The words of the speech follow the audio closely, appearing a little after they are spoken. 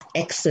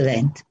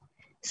excellent.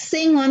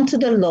 Sing unto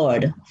the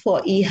Lord,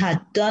 for he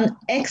hath done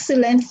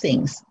excellent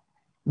things.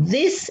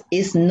 This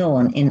is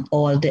known in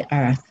all the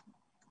earth.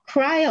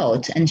 Cry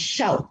out and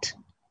shout,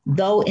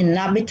 thou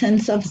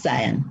inhabitants of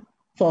Zion,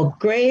 for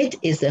great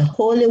is the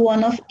Holy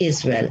One of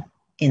Israel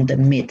in the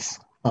midst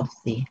of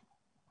thee.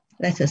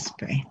 Let us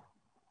pray.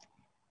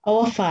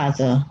 Our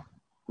Father,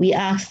 we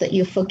ask that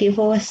you forgive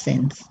our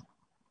sins.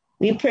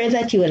 We pray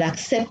that you will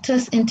accept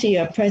us into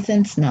your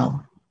presence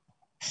now.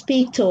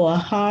 Speak to our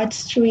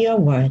hearts through your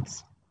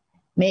words.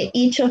 May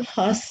each of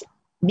us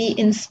be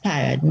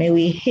inspired. May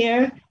we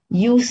hear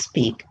you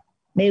speak.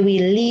 May we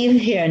leave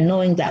here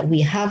knowing that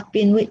we have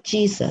been with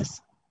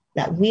Jesus,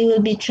 that we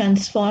will be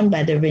transformed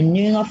by the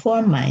renewing of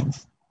our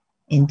minds.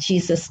 In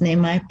Jesus'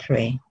 name I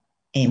pray.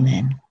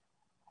 Amen.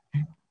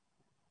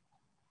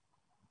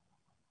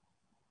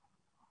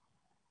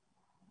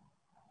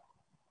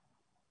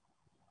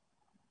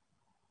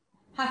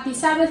 Happy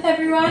Sabbath,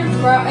 everyone.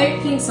 For our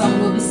opening song,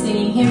 we'll be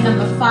singing hymn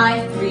number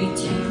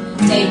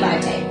 532, Day by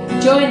Day.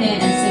 Join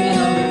in and sing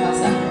along with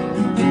us at home.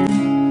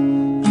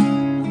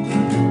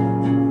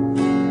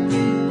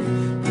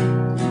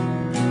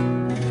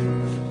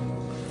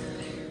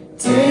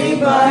 Day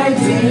by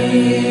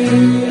day,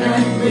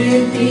 and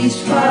with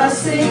each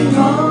passing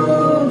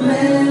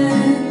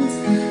moment,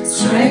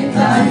 strength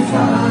I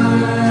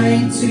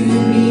find to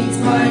meet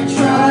my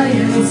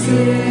trials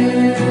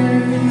here.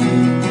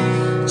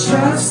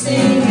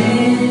 Trusting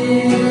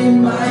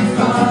in my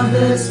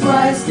Father's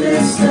wise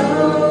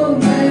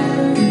bestowment,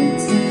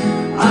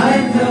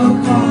 I've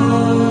no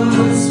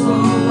cause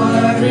for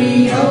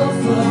worry or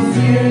for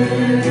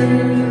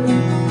fear.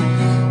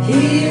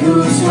 He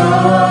whose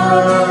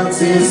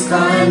heart is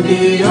kind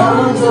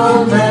beyond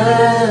all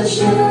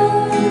measures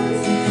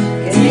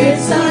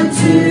gives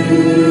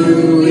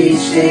unto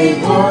each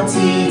day what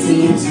he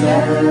deems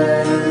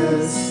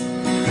best.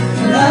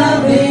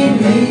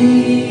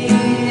 Lovingly,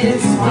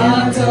 it's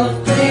part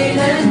of pain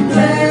and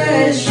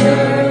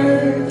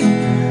pleasure,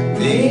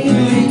 being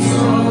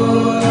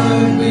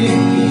restored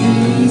with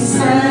peace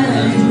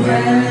and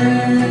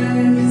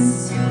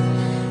rest.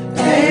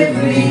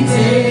 Every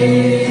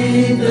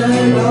day the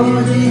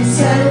Lord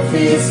himself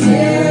is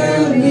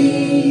near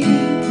me,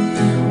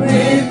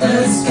 with a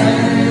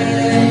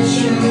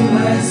special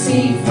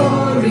mercy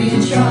for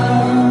each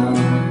hour.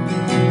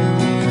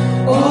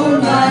 All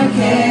my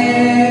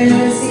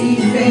cares he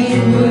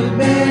fain would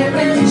bear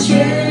and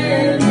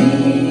cheer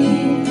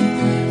me.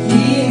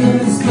 He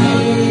whose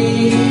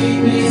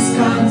name is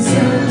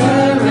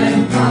Counselor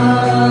and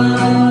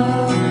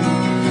Power,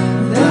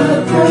 the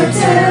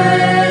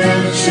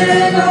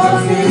protection of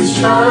his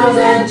child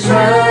and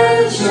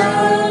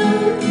treasure,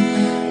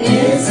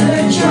 is a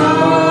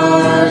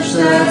charge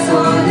that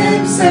on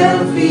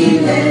himself he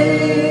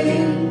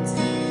laid.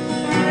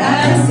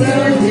 As the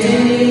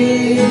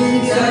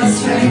days of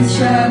strength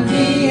shall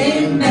be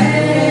in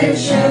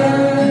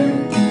measure,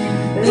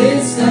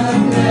 this the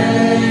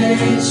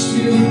pledge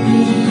to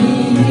me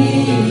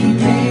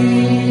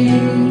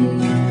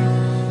made.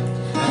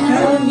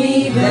 Help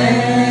me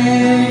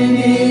then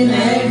in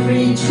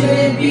every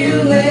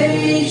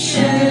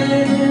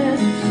tribulation,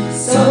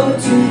 so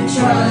to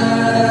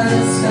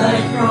trust thy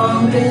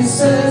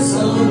promises, O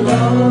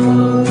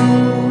Lord,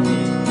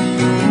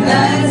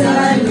 that I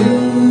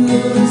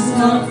lose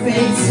not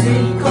faith's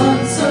sweet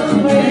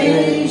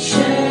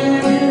consolation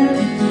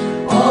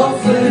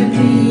offered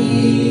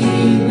me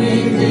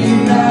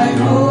within thy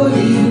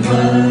holy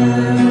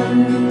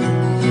word.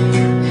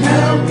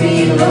 Help me,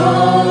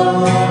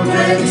 Lord,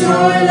 when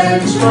toil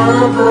and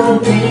trouble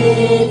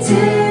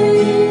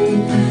meeting,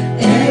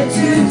 and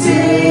to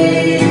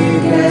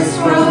take us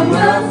from a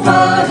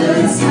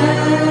Father's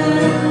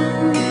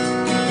hand,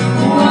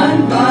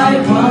 one by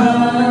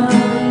one,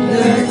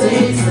 the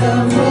days, the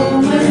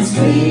moments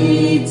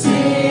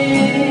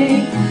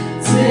fleeting,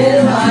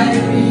 till I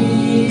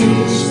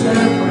reach the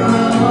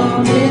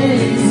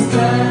promised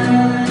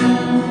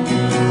land.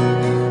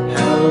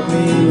 Help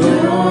me,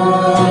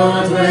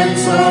 Lord, when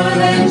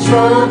toil and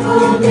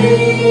trouble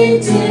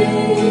meeting,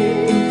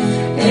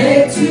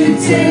 and to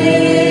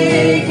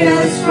take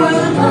us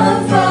from a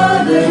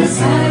Father's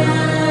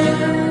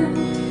hand,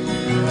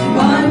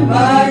 one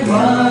by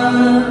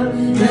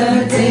one,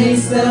 the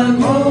days, the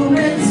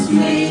moments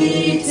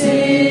fleeting,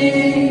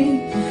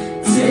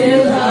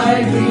 till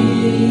I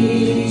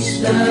reach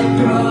the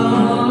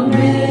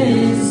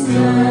promised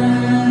land.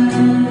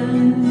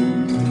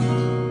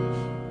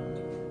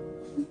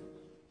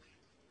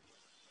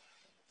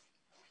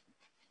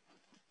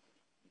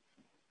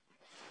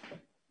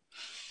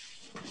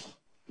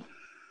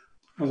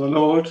 For the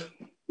Lord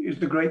is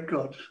the great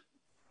God,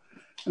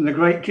 and the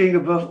great King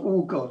above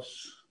all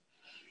gods.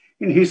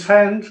 In his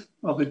hand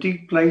are the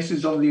deep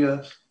places of the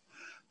earth.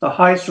 The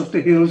heights of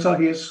the hills are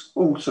his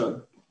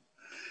also.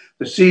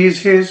 The sea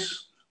is his,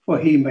 for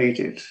he made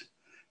it,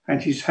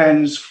 and his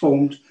hands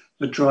formed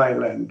the dry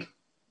land.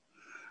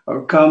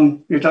 O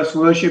come, let us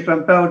worship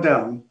and bow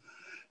down.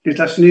 Let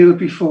us kneel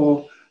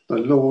before the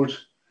Lord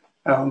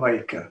our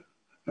Maker.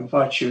 I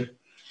invite you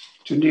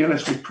to kneel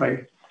as we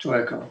pray to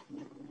our God.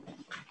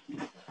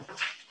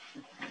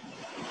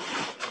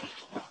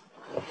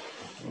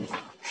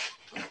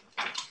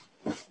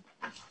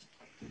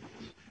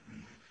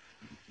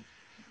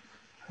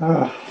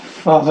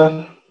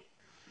 Father,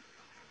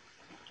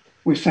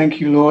 we thank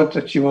you, Lord,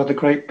 that you are the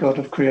great God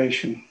of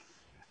creation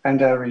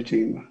and our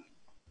Redeemer.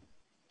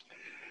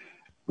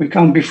 We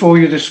come before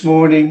you this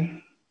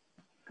morning,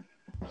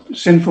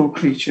 sinful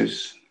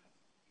creatures,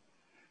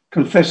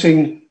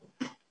 confessing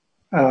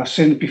our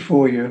sin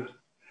before you,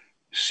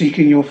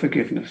 seeking your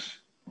forgiveness.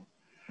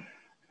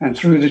 And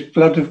through the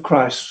blood of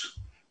Christ,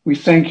 we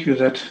thank you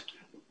that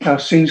our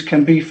sins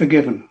can be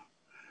forgiven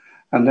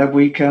and that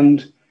we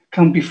can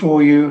come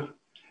before you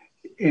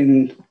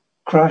in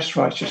Christ's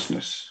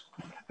righteousness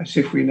as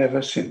if we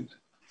never sinned.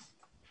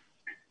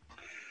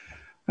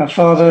 Now,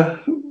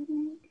 Father,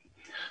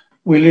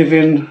 we live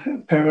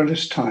in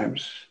perilous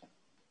times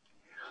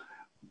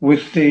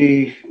with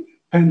the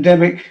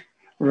pandemic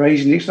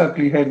raising its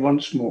ugly head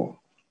once more.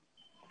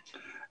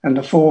 And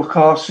the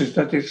forecast is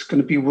that it's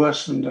going to be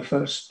worse than the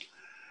first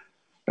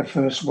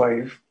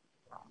wave.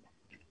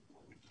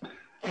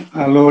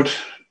 Our Lord,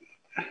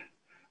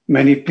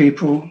 many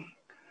people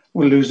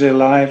will lose their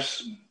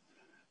lives,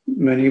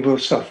 many will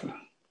suffer.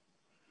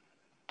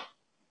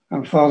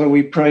 And Father,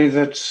 we pray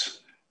that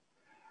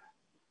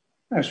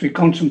as we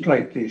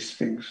contemplate these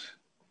things,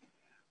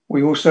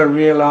 we also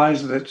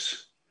realize that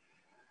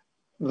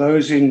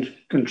those in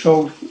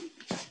control,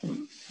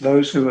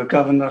 those who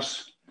govern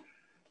us,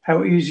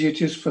 how easy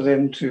it is for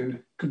them to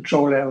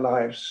control our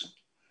lives,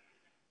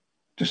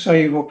 to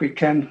say what we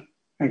can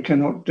and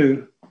cannot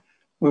do,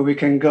 where we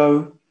can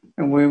go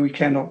and where we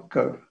cannot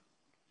go.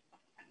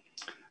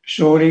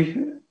 Surely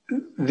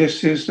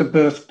this is the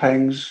birth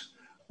pangs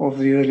of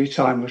the early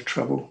time of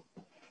trouble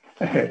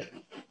ahead.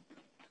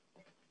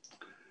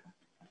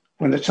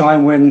 When the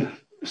time when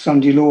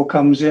Sunday law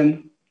comes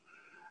in,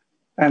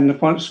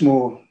 and once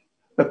more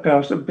the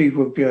powers that be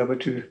will be able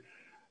to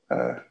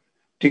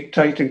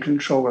dictate and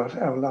control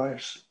our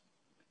lives.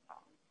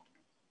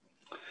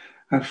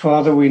 And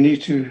Father, we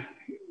need to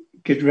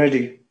get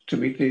ready to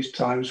meet these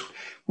times.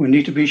 We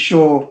need to be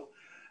sure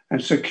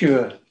and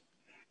secure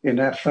in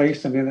our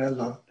faith and in our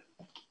love.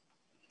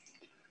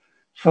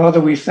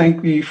 Father, we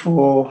thank thee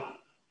for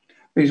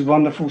these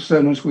wonderful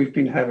sermons we've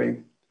been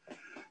having,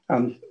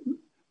 and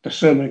the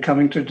sermon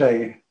coming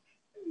today,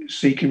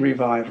 seeking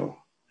revival.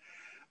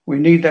 We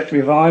need that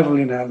revival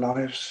in our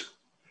lives.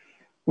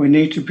 We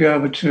need to be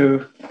able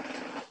to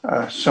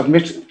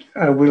submit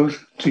our will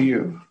to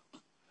you.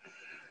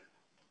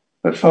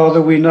 But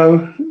Father, we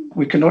know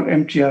we cannot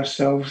empty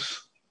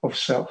ourselves of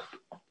self.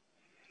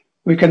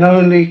 We can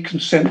only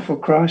consent for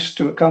Christ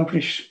to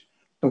accomplish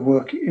the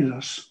work in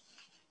us.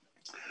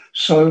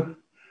 So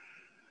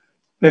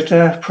let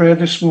our prayer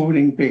this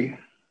morning be,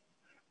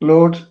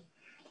 Lord,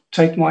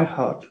 take my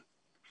heart,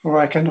 for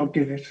I cannot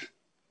give it.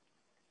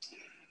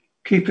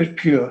 Keep it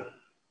pure,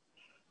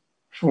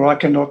 for I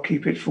cannot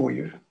keep it for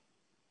you.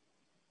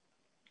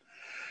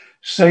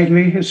 Save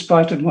me in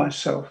spite of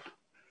myself,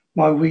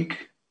 my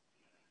weak,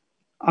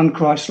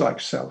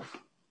 unchristlike self.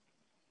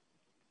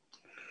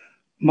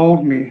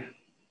 Mold me,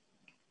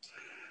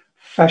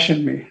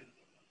 fashion me,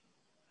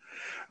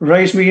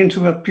 raise me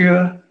into a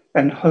pure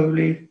and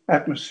holy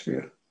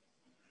atmosphere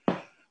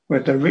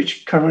where the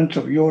rich current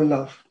of your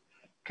love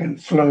can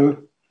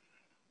flow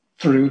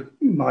through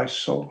my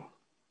soul.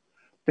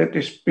 Let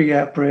this be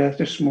our prayer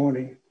this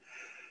morning.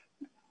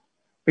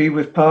 Be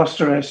with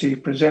Pastor as he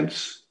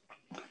presents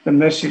the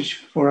message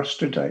for us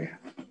today.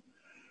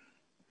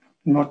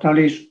 Not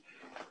only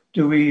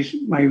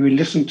may we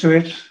listen to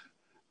it,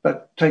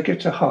 but take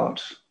it to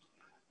heart.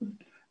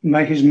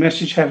 May his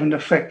message have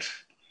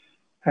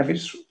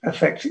its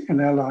effect in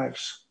our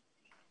lives,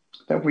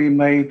 that we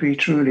may be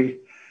truly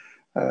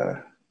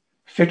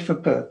fit for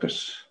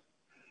purpose.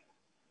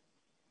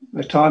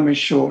 The time is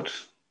short,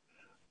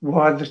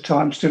 while the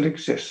time still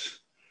exists.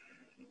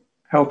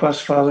 Help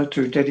us, Father,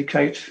 to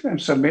dedicate and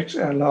submit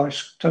our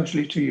lives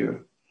totally to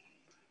you,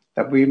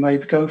 that we may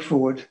go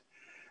forward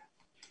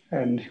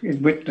and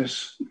in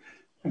witness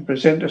and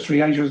present the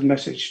three angels'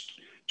 message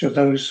to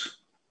those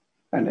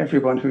and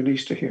everyone who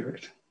needs to hear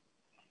it.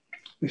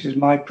 This is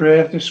my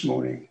prayer this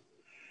morning,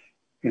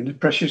 in the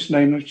precious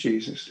name of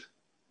Jesus.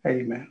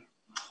 Amen.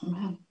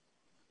 Amen.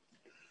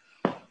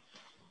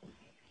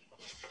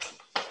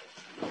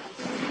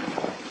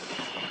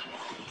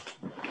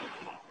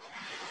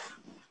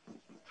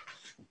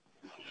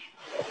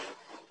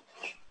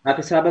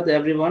 Happy Sabbath,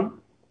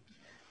 everyone.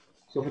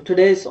 So for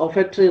today's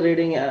offertory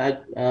reading,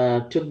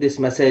 I took this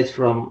message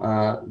from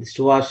the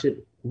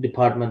Stewardship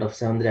Department of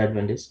Seventh-day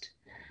Adventist.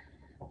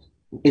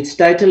 It's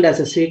titled as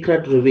A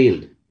Secret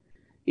Revealed.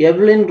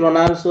 Evelyn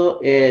Ronaldo,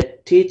 a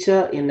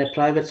teacher in a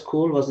private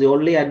school, was the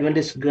only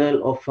Adventist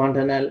girl of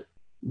Fontanelle,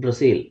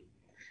 Brazil.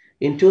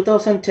 In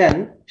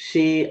 2010,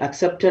 she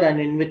accepted an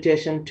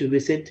invitation to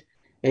visit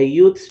a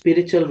youth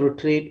spiritual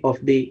retreat of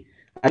the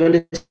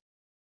Adventist,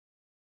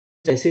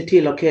 a city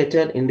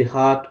located in the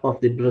heart of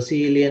the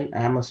Brazilian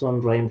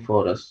Amazon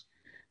rainforest,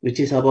 which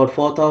is about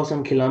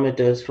 4,000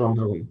 kilometers from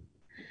home.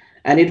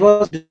 And it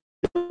was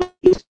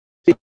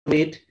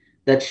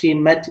that she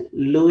met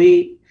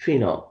Louis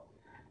Fino,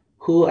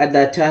 who at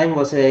that time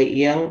was a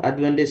young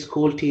Adventist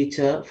school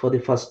teacher for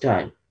the first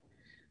time.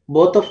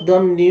 Both of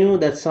them knew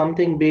that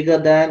something bigger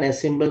than a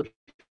simple.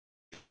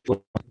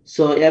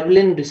 So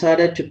Evelyn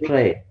decided to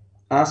pray,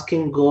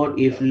 asking God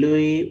if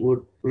Louis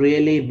would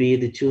really be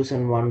the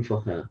chosen one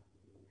for her.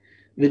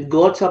 With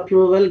God's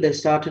approval, they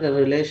started a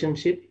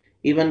relationship,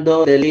 even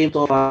though they lived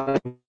so far.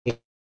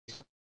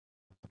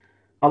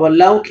 Our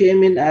love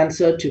came in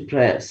answer to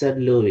prayer, said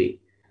Louis,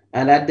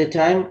 and at the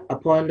time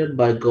appointed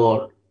by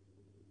God,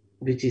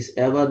 which is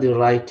ever the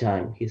right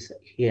time,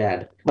 he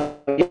had.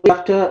 But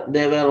after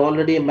they were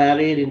already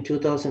married in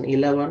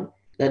 2011,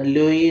 that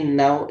Louis,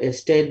 now a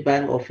state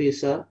bank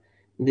officer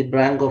in the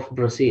Bank of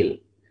Brazil,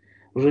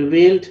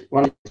 revealed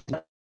one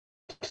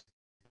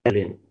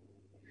Evelyn.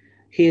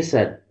 He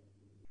said,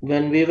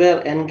 "When we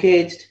were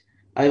engaged,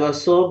 I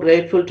was so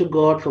grateful to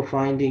God for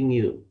finding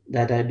you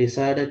that I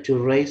decided to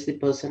raise the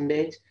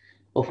percentage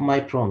of my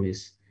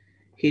promise."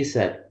 He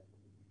said,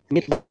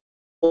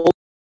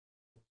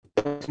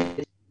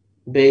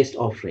 based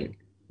offering.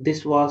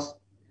 This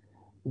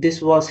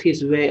was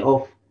his way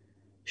of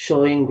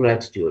showing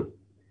gratitude.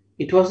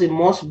 "It was the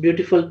most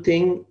beautiful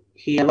thing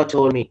he ever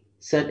told me,"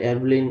 said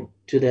Evelyn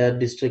to their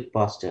district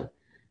pastor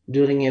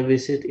during a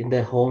visit in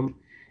their home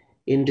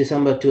in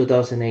December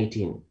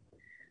 2018.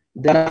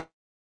 Then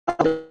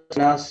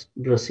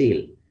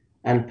Brazil,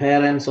 and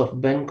parents of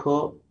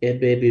Benko, a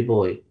baby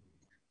boy.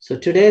 So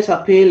today's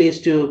appeal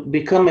is to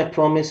become a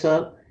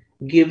promiser.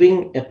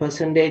 Giving a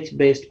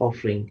percentage-based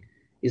offering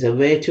is a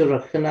way to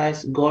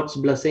recognize God's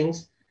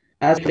blessings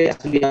as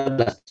we are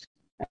blessed.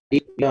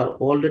 If you are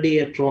already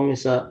a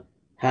promiser,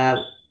 have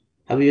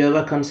you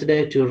ever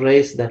considered to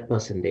raise that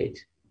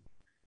percentage?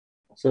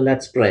 So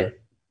let's pray.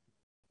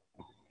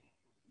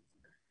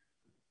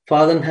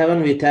 Father in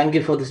heaven, we thank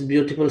you for this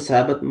beautiful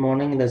Sabbath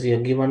morning that you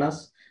have given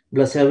us.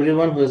 Bless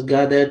everyone who has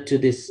gathered to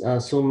this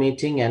Zoom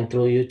meeting and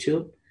through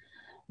YouTube.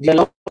 Dear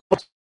Lord,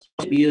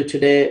 you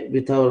today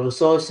with our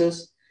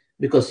resources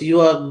because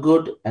you are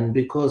good and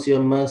because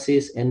your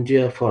mercies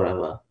endure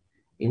forever.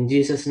 In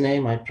Jesus'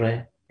 name I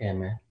pray.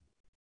 Amen.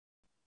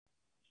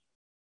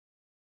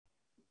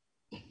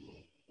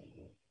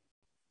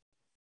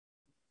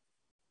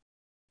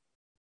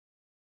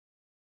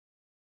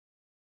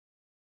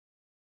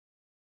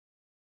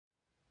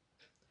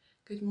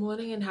 Good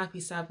morning and happy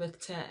Sabbath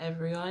to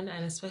everyone,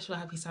 and a special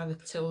happy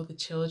Sabbath to all the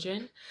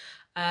children.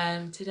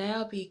 Today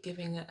I'll be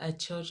giving a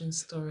children's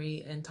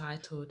story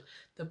entitled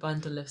The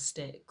Bundle of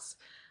Sticks.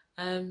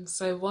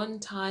 So one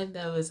time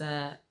there was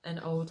an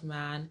old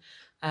man,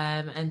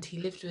 and he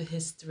lived with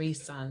his three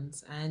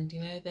sons, and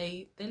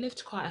they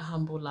lived quite a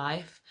humble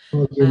life.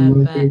 But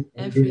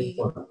every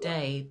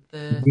day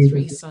the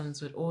three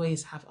sons would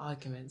always have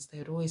arguments. They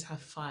would always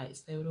have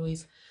fights. They would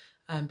always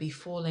be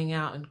falling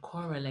out and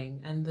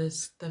quarreling, and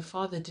the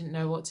father didn't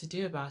know what to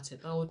do about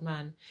it. The old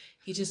man,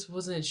 he just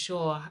wasn't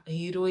sure.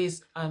 He'd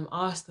always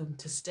ask them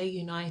to stay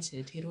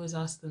united. He'd always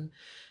ask them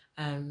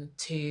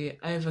to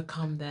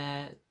overcome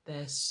their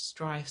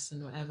strifes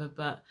and whatever,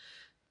 but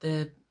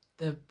the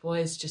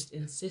boys just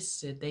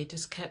insisted. They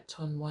just kept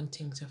on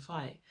wanting to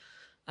fight.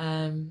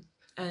 And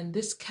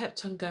this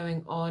kept on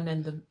going on,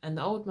 and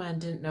the old man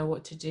didn't know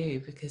what to do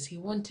because he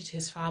wanted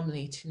his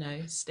family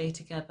to stay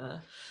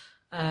together.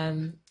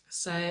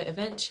 So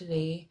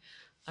eventually,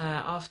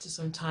 after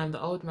some time,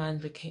 the old man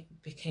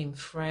became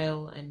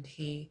frail, and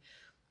he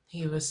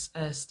was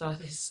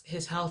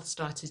his health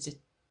started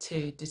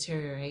to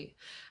deteriorate.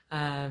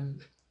 But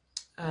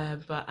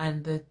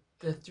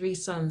the three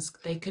sons,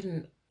 they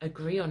couldn't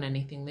agree on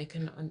anything. They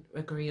couldn't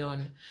agree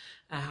on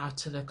how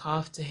to look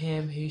after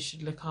him, who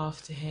should look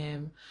after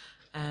him,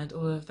 and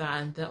all of that.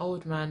 And the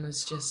old man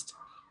was just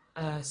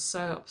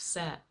so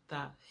upset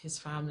that his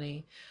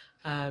family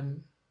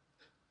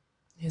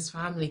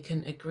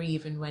couldn't agree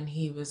even when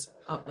he was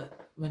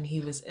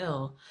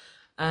ill.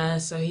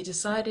 So he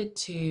decided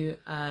to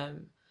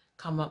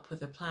come up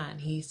with a plan.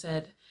 He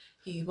said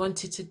he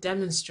wanted to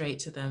demonstrate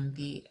to them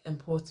the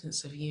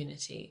importance of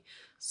unity.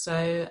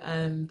 So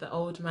the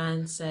old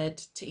man said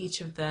to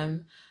each of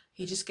them,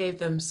 he just gave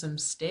them some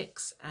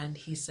sticks, and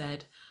he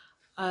said,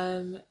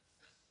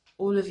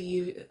 all of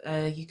you,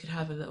 you could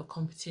have a little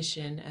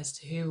competition as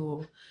to who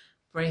will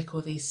break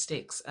all these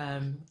sticks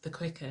the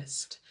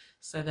quickest.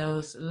 So there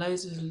was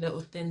loads of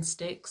little thin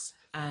sticks,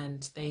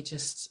 and they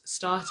just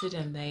started,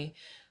 and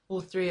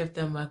all three of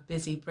them were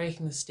busy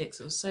breaking the sticks.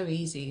 It was so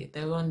easy.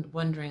 They were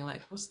wondering,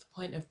 like, what's the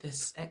point of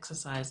this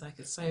exercise? Like,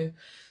 it's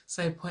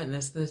so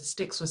pointless. The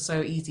sticks were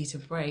so easy to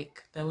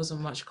break. There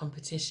wasn't much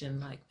competition.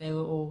 Like, they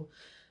were all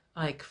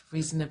like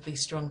reasonably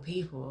strong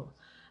people.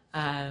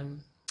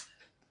 And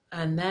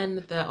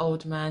then the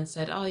old man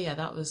said, "Oh yeah,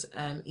 that was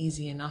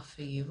easy enough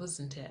for you,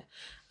 wasn't it?"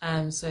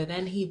 So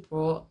then he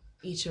brought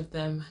each of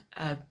them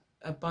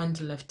a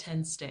bundle of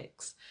 10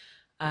 sticks,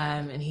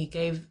 and he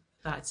gave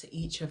that to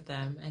each of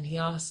them, and he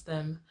asked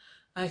them,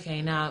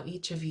 "Okay, now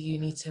each of you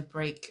need to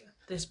break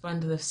this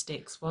bundle of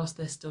sticks whilst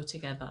they're still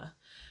together."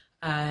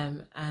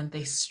 And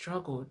they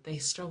struggled. They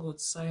struggled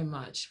so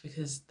much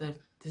because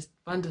this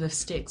bundle of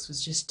sticks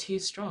was just too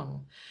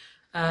strong.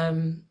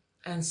 And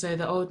so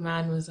the old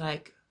man was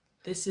like,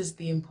 "This is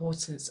the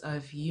importance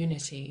of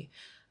unity.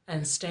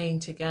 and staying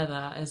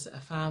together as a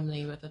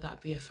family, whether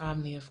that be a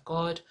family of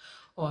God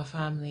or a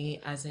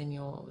family as in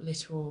your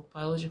literal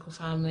biological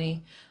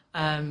family.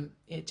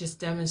 It just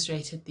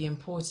demonstrated the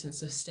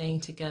importance of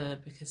staying together,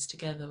 because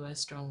together we're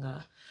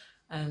stronger.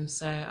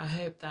 So I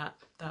hope that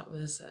that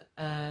was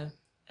a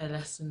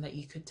lesson that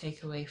you could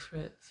take away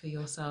for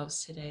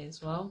yourselves today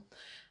as well.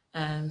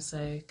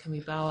 So can we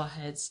bow our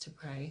heads to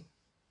pray?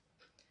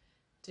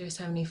 Dearest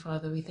Heavenly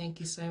Father, we thank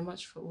you so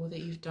much for all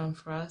that you've done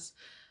for us,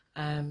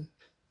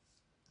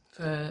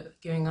 for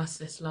giving us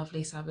this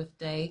lovely Sabbath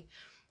day.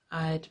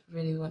 I'd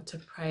really want to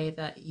pray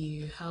that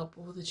you help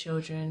all the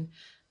children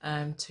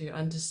to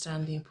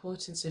understand the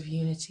importance of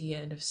unity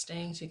and of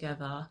staying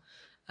together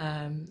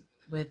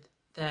with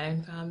their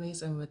own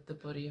families and with the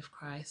body of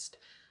Christ.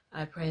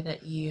 I pray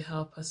that you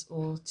help us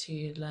all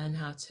to learn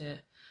how to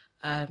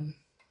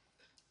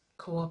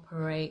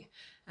cooperate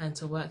and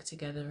to work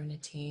together in a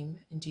team.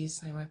 In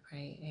Jesus' name I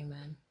pray,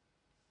 amen.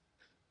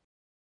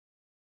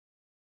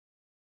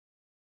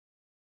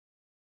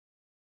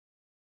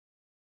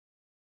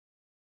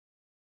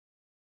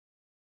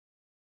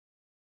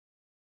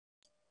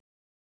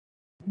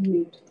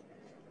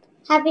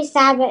 Happy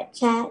Sabbath,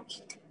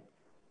 church.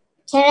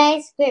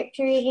 Today's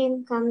scripture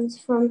reading comes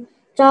from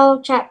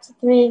Joel chapter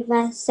 3,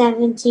 verse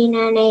 17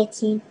 and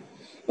 18.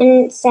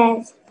 And it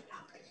says,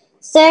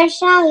 "So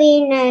shall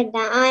ye know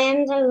that I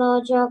am the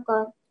Lord your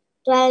God,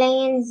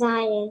 dwelling in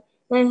Zion,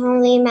 my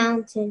holy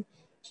mountain.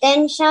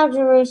 Then shall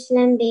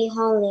Jerusalem be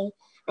holy,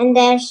 and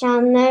there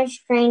shall no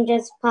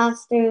strangers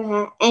pass through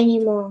her any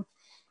more.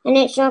 And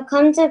it shall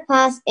come to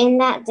pass in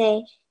that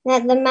day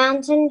that the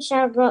mountain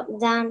shall drop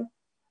down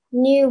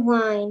new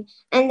wine,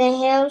 and the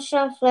hills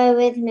shall flow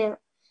with milk,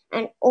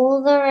 and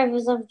all the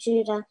rivers of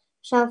Judah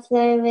shall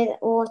flow with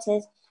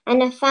waters,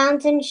 and a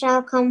fountain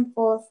shall come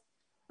forth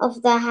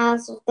of the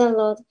house of the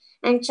Lord,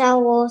 and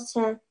shall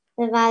water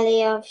the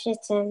valley of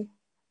Shittim."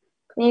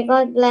 May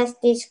God bless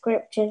these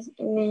scriptures.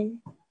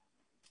 Amen.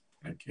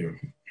 Thank you.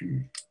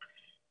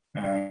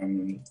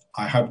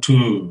 I have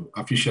two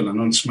official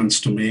announcements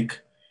to make.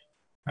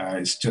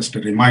 It's just a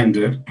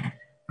reminder,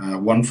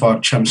 one for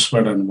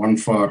Chelmsford and one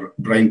for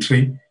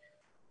Braintree.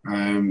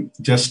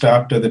 Just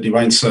after the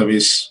divine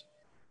service,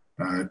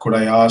 could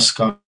I ask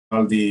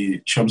all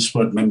the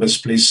Chelmsford members,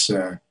 please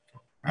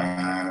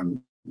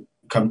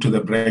come to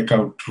the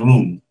breakout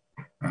room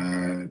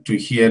to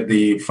hear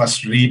the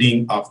first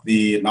reading of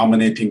the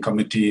nominating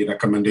committee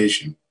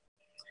recommendation.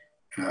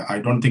 I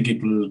don't think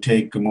it will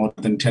take more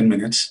than 10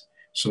 minutes.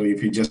 So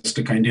if you're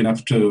just kind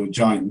enough to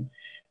join,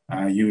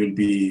 you will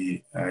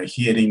be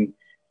hearing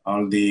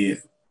all the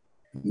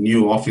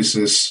new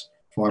offices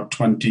for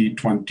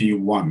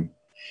 2021.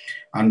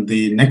 And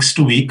the next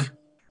week,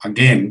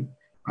 again,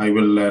 I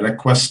will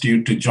request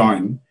you to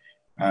join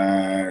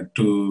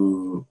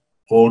to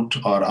vote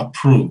or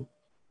approve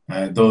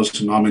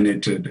those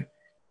nominated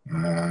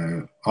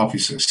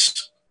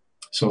offices.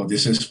 So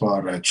this is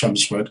for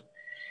Chelmsford.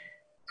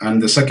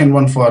 And the second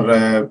one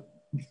for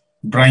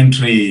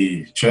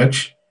Braintree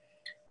Church.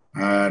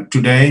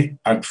 Today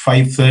at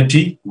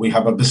 5:30, we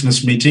have a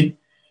business meeting.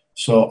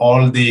 So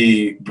all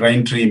the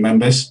Braintree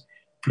members,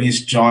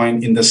 please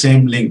join in the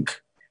same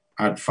link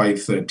at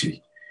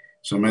 5:30.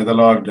 So may the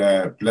Lord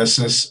bless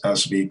us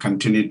as we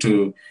continue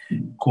to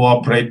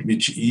cooperate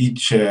with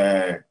each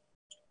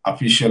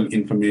official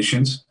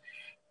informations.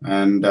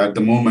 And at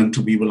the moment,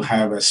 we will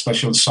have a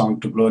special song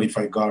to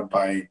glorify God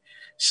by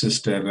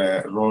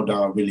Sister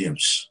Rhoda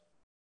Williams.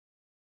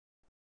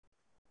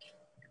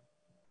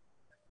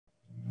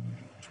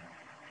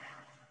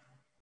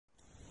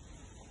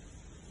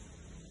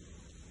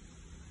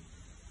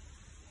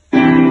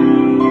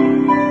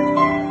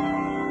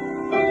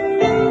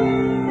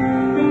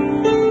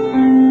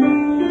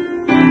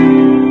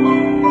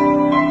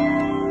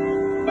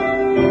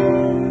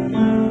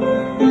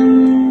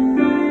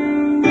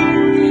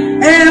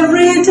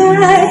 Every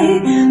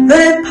day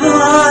that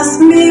pass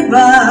me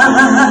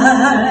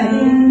by,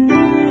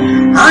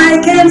 I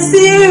can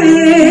see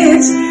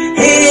it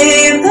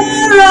in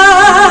their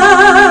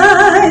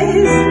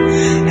eyes.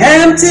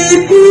 Empty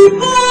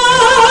people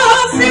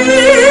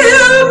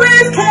filled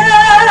with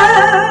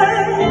care,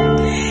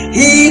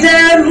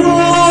 hidden who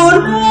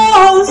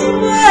knows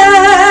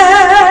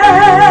where.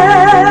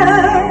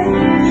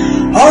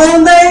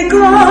 On they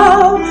go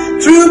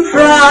through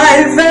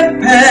private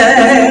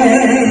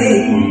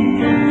pain,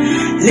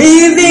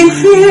 leaving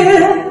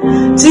fear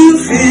to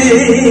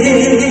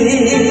fear.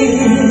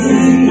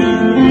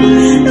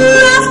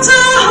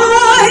 Laughter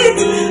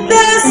hides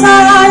their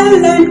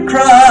silent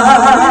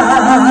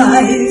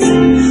cries.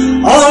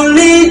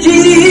 Only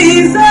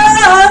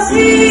Jesus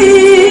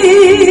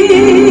hears.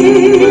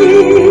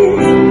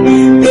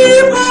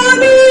 People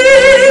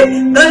need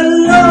the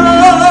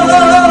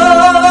Lord.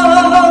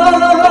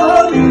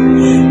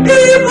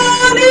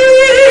 People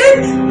need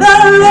the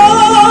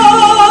Lord.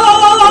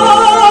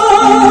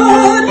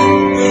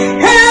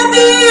 At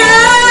the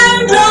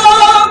end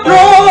of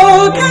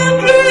broken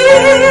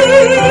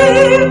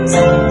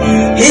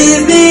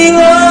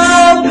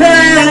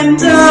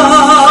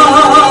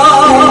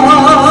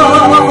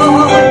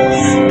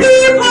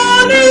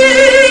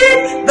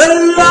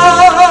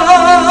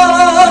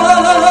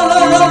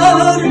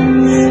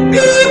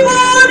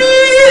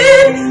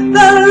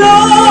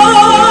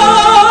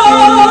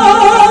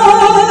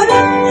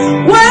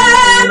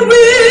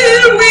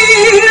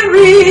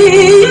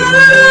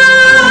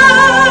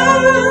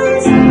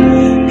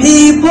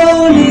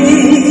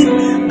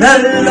the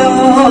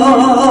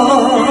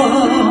Lord.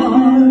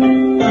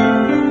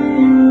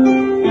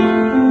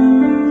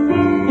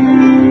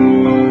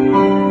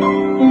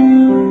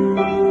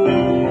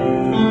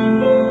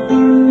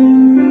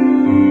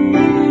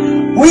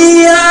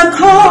 We are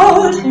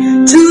called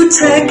to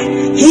take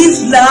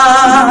His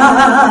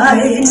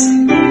light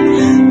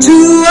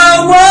to a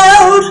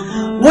world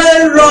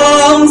where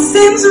wrong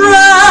seems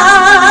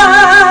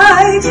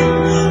right.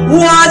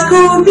 What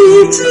could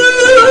be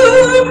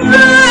too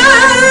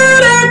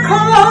great a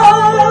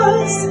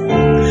cause?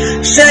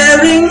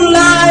 Sharing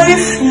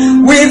life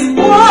with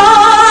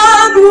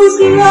one who's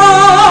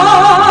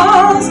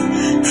lost.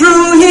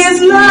 Through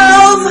His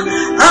love,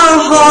 our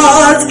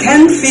hearts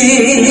can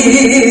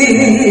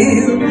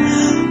feel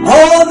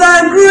all the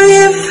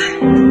grief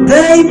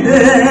they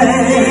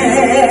bear.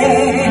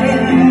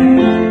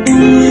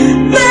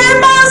 They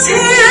must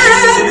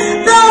hear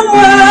the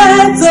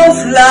words of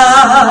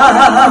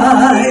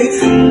life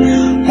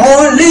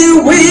only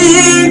we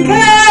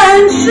can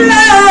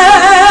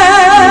share.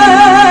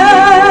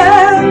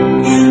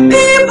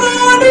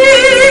 People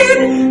need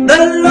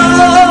the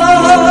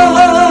Lord.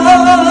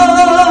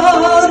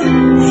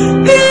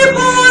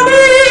 People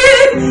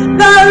need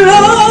the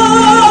Lord.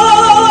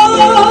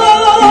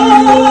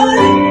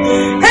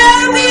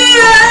 At the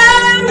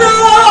end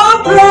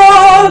of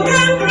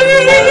broken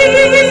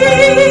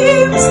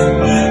dreams,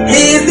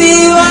 He's the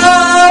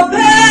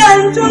open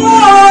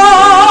door.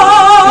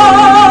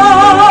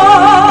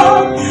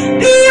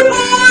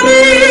 People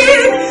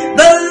need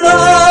the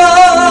Lord.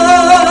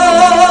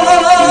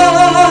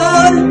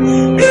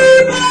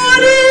 People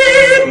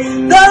need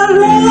the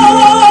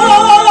Lord.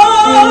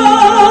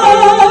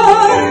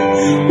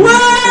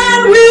 When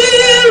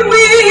will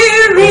we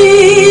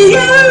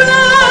realize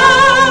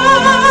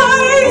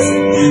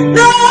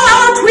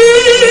that we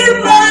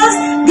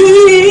must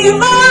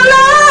give our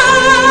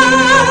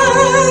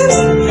lives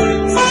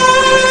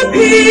for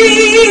people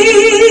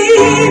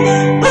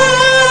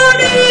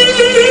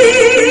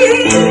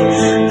need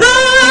the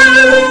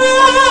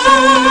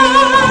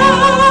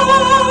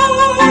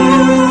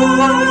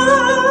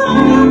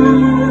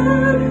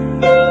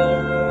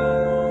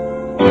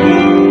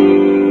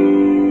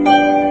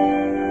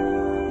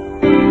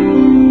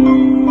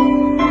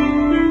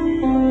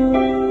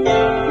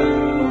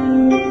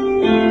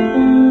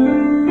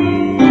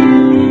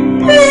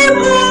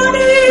people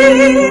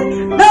need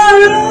the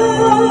Lord.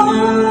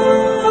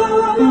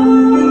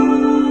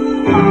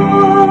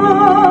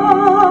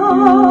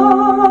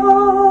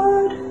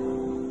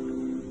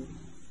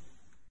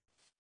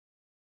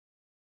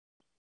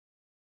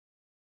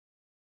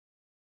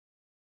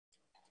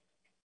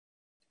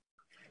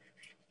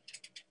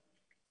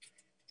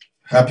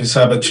 Happy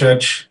Sabbath,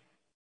 Church.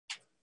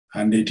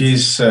 And it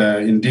is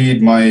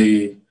indeed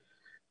my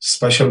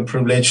special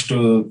privilege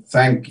to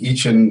thank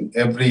each and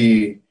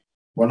every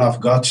one of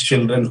God's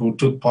children who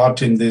took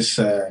part in this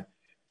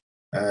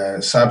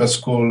Sabbath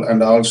school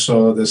and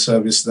also the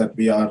service that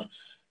we are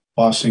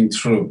passing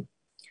through.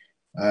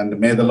 And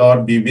may the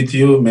Lord be with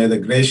you. May the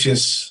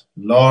gracious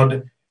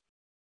Lord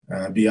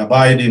be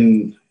abide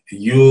in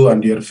you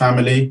and your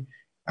family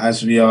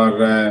as we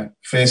are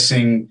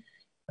facing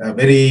a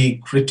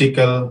very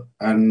critical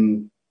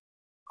and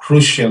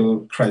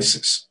crucial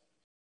crisis.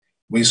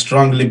 We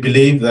strongly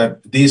believe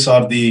that these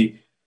are the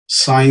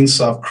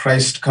signs of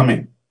Christ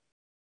coming.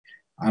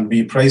 And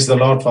we praise the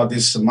Lord for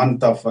this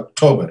month of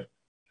October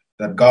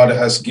that God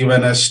has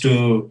given us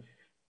to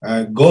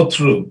go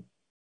through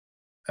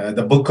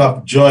the book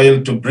of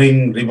Joel to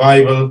bring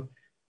revival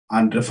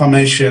and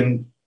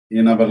reformation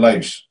in our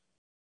lives.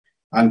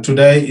 And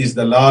today is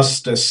the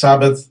last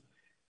Sabbath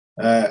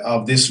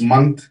of this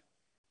month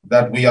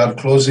that we are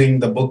closing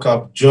the book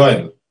of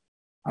Joel.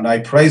 And I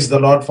praise the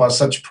Lord for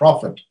such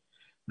prophet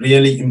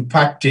really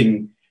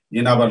impacting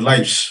in our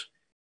lives.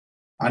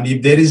 And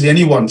if there is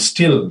anyone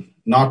still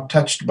not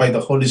touched by the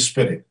Holy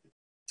Spirit,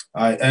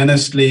 I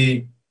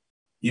earnestly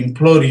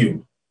implore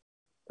you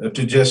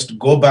to just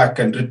go back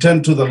and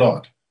return to the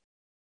Lord,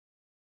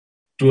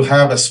 to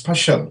have a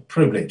special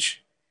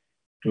privilege,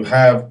 to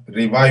have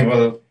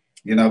revival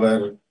in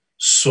our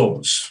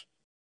souls.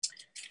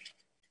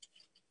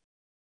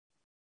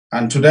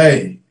 And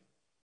today,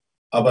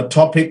 our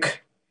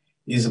topic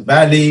is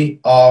Valley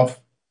of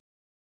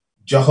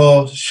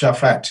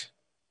Jehoshaphat.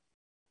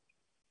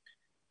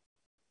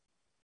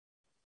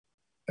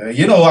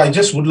 I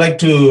just would like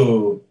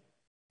to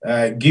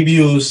give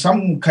you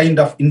some kind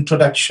of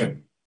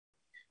introduction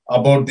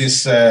about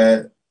this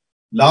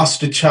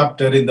last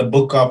chapter in the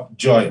book of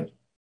Joel.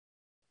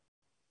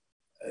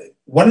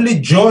 Only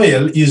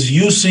Joel is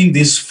using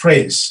this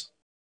phrase,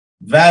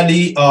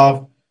 Valley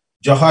of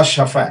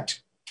Jehoshaphat.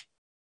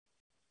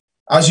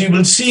 As you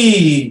will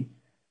see,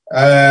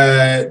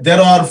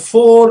 there are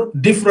 4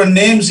 different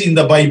names in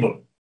the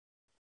Bible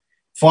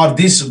for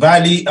this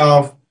Valley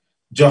of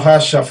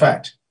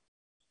Jehoshaphat.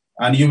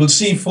 And you will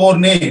see 4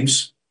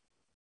 names,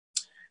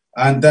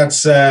 and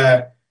that's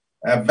a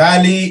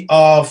Valley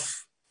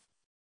of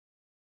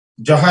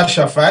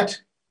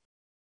Jehoshaphat,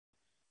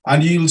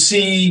 And you'll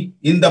see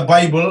in the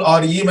Bible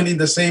or even in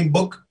the same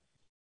book,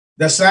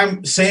 the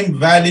same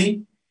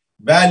valley,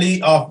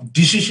 valley of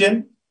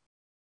decision,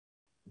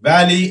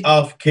 valley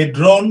of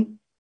Kedron,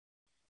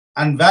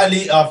 and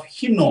valley of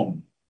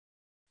Hinnom.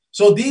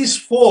 So these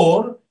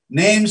four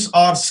names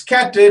are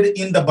scattered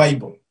in the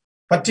Bible,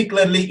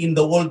 particularly in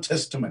the Old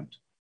Testament.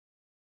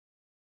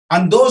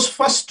 And those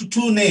first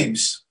two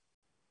names,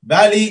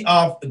 valley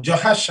of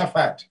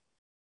Jehoshaphat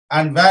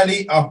and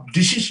valley of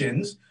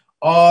decisions,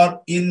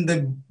 are in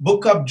the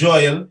book of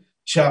Joel,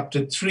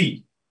 chapter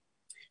 3,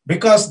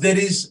 because there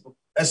is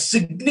a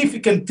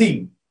significant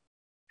thing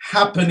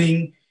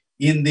happening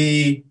in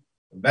the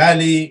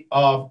valley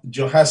of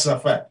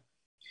Jehoshaphat.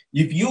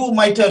 If you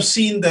might have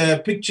seen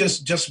the pictures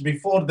just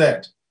before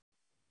that,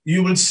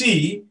 you will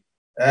see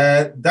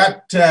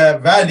that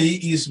valley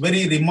is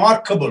very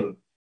remarkable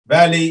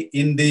valley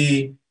in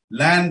the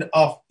land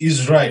of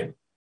Israel.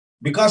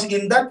 Because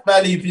in that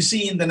valley, if you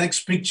see in the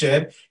next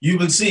picture, you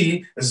will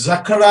see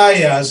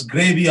Zechariah's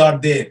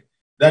graveyard there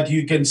that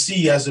you can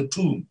see as a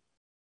tomb.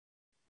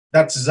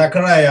 That's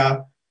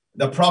Zechariah,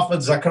 the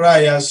prophet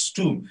Zechariah's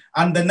tomb.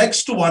 And the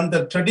next one,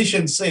 the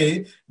tradition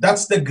say,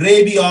 that's the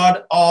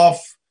graveyard of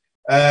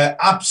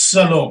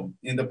Absalom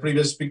in the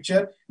previous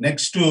picture,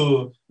 next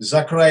to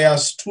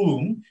Zechariah's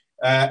tomb.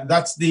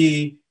 That's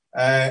the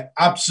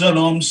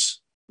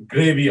Absalom's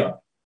graveyard.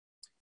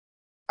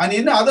 And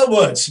in other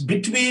words,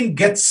 between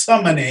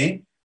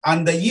Gethsemane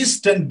and the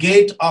eastern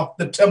gate of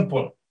the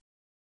temple,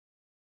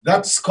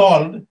 that's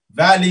called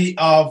Valley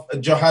of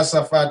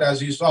Jehoshaphat,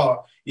 as you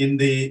saw in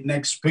the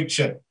next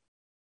picture.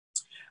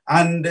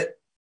 And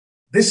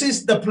this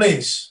is the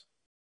place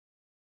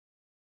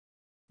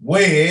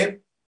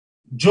where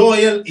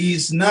Joel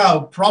is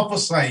now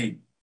prophesying.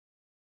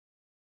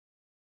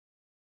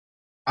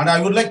 And I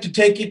would like to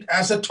take it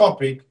as a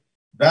topic,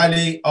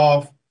 Valley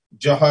of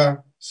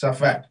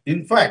Jehoshaphat.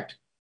 In fact,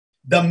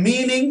 the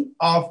meaning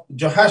of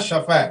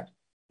Jehoshaphat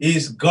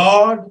is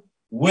God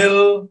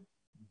will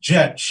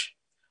judge.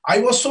 I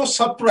was so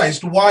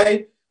surprised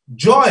why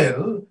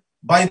Joel,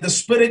 by the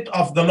Spirit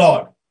of the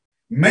Lord,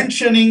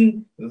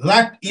 mentioning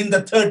that in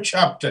the 3rd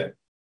chapter,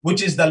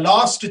 which is the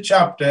last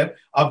chapter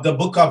of the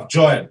book of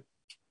Joel.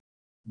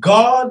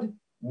 God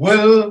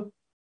will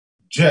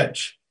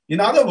judge. In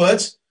other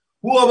words,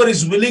 whoever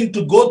is willing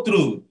to go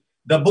through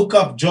the book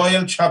of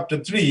Joel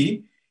chapter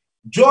 3,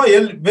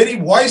 Joel very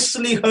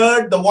wisely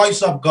heard the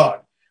voice of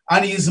God,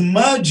 and he is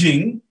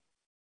merging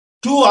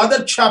two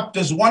other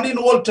chapters, one in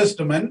Old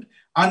Testament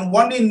and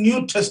one in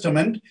New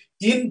Testament,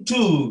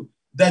 into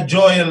the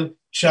Joel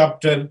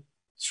chapter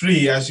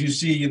 3, as you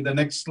see in the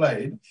next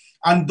slide.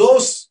 And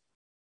those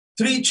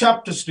 3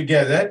 chapters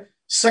together,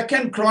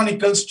 2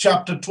 Chronicles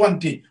chapter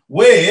 20,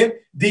 where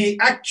the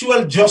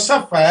actual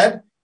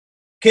Jehoshaphat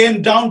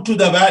came down to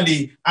the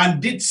valley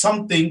and did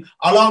something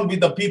along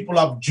with the people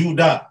of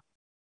Judah.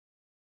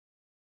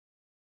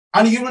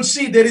 And you will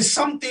see there is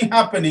something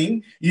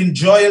happening in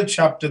Joel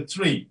chapter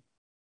 3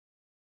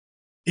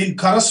 in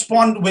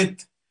correspond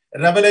with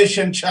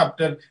Revelation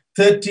chapter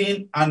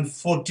 13 and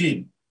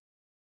 14.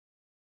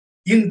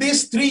 In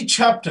these 3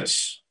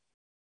 chapters,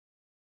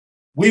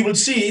 we will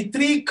see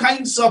 3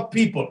 kinds of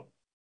people.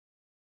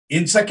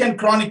 In 2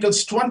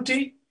 Chronicles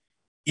 20,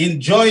 in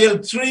Joel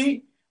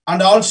 3,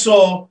 and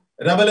also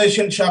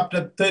Revelation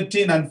chapter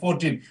 13 and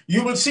 14.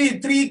 You will see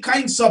 3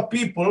 kinds of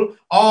people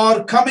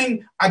are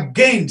coming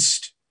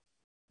against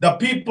the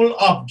people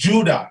of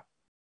Judah.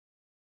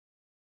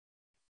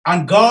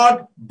 And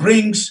God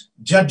brings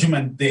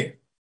judgment there.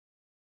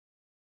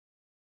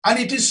 And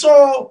it is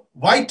so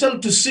vital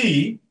to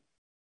see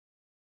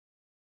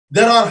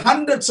there are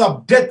hundreds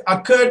of deaths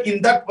occurred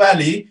in that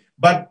valley,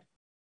 but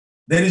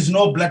there is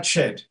no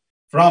bloodshed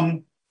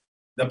from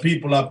the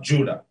people of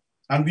Judah.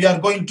 And we are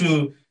going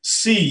to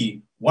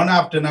see one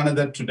after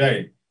another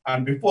today.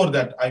 And before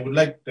that, I would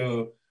like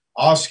to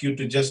ask you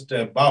to just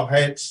bow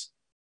heads,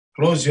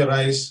 close your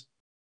eyes,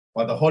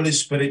 for the Holy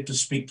Spirit to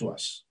speak to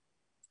us.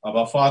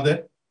 Our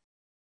Father,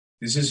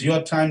 this is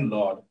your time,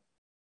 Lord.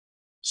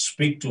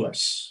 Speak to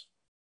us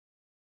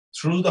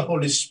through the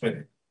Holy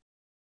Spirit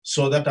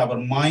so that our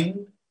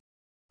mind,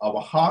 our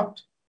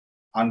heart,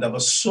 and our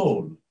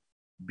soul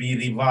be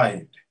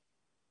revived.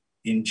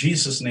 In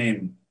Jesus'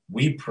 name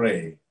we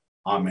pray.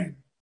 Amen.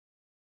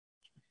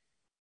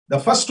 The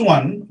first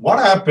one, what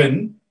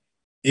happened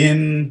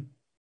in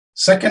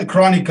 2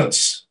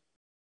 Chronicles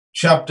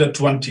chapter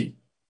 20?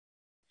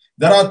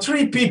 There are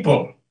 3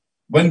 people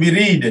when we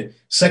read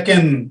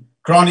 2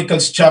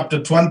 Chronicles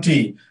chapter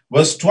 20,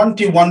 verse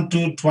 21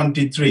 to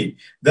 23.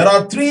 There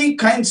are 3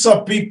 kinds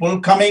of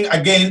people coming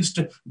against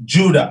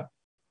Judah.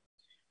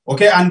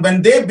 Okay, and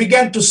when they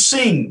began to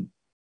sing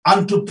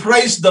and to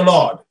praise the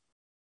Lord,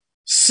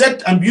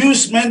 set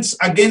amusements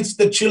against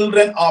the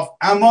children of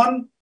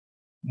Ammon,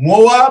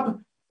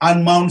 Moab,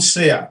 and Mount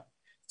Seir.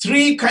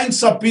 3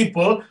 kinds of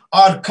people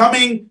are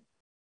coming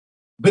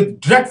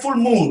with dreadful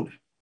mood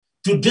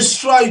to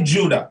destroy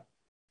Judah,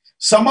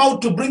 somehow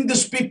to bring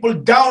these people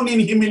down in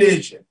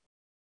humiliation.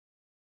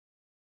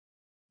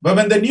 But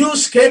when the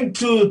news came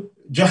to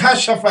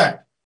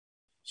Jehoshaphat,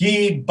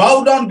 he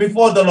bowed down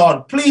before the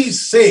Lord,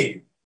 please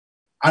save.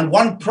 And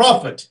one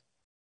prophet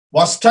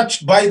was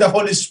touched by the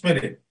Holy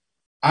Spirit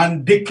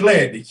and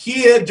declared,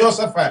 here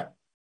Josephat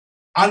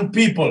and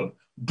people,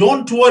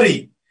 don't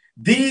worry.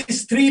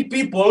 These three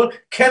people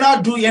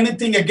cannot do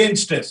anything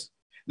against us.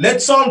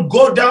 Let's all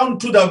go down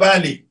to the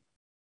valley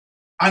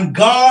and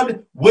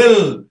God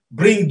will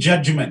bring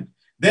judgment.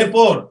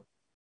 Therefore,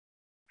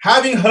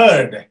 having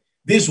heard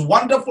these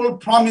wonderful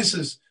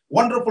promises,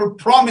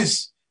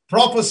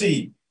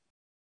 prophecy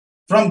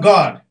from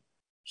God,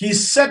 he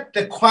set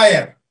the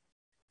choir,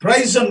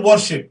 praise and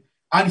worship,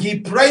 and he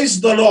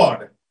praised the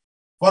Lord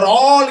for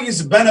all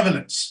his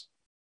benevolence.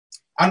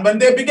 And when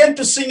they began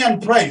to sing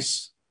and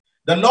praise,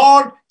 the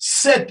Lord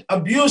set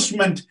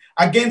abusement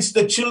against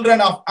the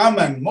children of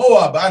Ammon,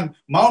 Moab, and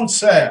Mount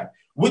Seir,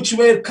 which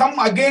were come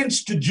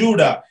against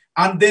Judah,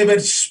 and they were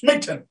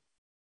smitten.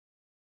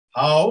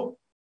 How?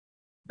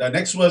 The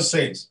next verse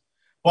says,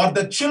 for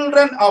the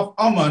children of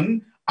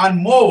Ammon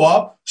and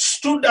Moab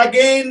stood up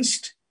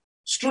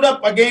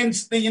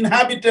against the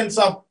inhabitants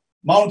of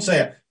Mount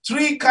Seir.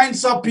 Three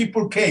kinds of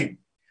people came,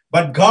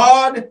 but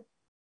God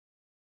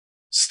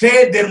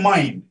stayed their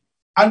mind.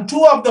 And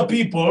two of the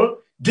people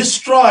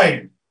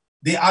destroyed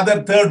the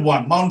other third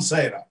one, Mount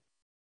Seir.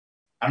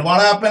 And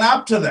what happened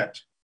after that?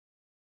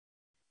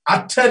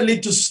 Utterly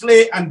to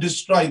slay and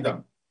destroy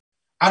them.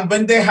 And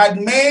when they had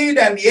made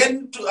an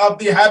end of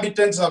the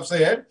inhabitants of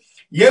Seir,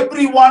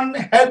 everyone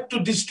helped to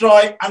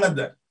destroy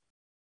another.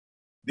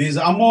 These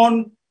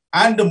Ammon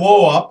and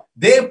Moab,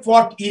 they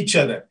fought each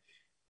other.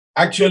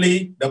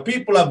 Actually, the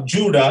people of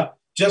Judah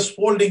just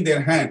folding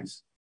their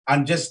hands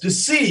and just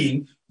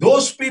seeing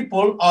those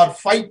people are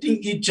fighting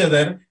each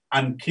other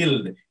and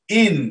killed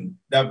in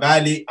the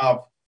valley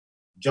of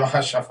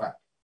Jehoshaphat,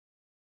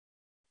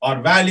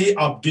 or valley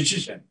of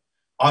decision,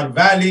 or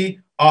valley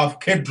of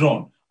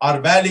Kedron,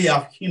 or valley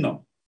of Hinnom.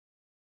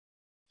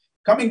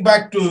 Coming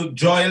back to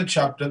Joel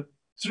chapter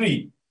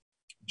 3,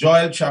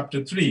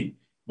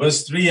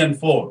 verse 3 and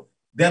 4.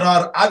 There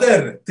are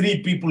other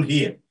three people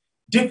here,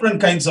 different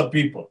kinds of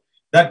people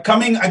that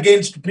coming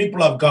against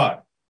people of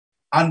God.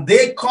 And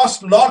they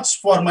cost lots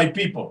for my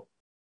people,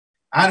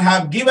 and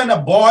have given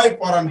a boy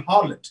for an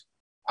harlot,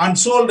 and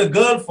sold a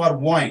girl for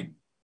wine,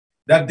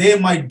 that they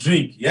might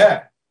drink.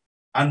 Yeah.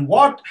 And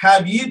what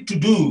have ye to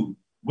do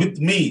with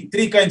me?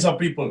 Three kinds of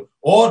people.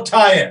 O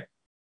Tyre,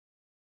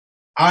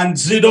 and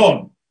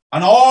Zidon,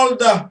 and all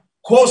the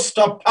coast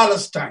of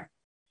Palestine.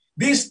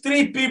 These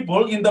three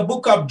people in the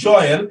book of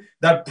Joel,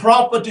 that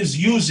prophet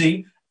is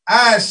using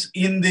as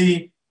in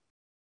the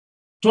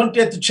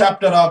 20th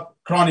chapter of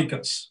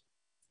Chronicles.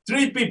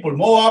 Three people,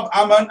 Moab,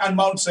 Ammon, and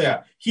Mount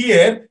Seir.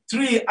 Here,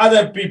 three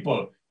other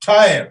people,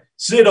 Tyre,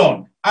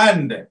 Sidon,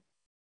 and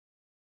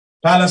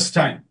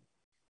Palestine.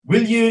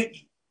 Will you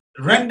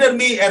render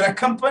me a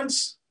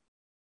recompense?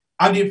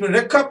 And if you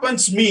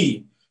recompense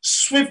me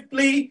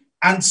swiftly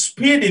and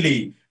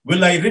speedily,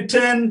 will I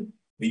return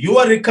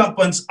your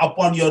recompense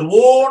upon your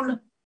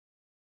own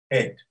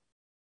head.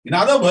 In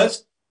other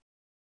words,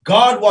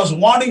 God was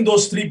warning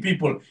those three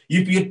people,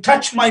 if you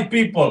touch my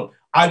people,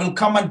 I will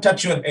come and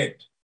touch your head.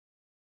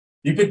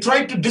 If you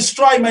try to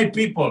destroy my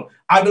people,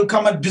 I will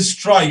come and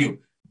destroy you.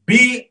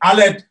 Be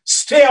alert,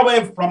 stay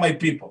away from my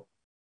people.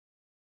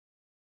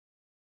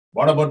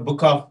 What about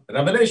book of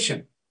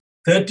Revelation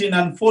 13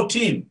 and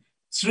 14?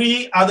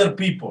 Three other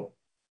people.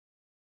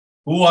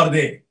 Who are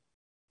they?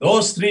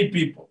 Those three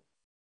people.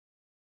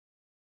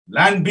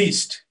 Land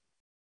beast,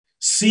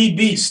 sea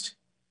beast,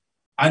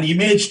 and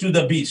image to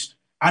the beast.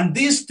 And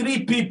these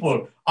three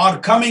people are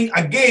coming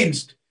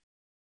against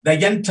the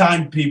end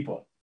time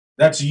people.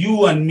 That's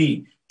you and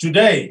me.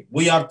 Today,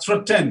 we are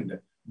threatened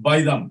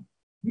by them.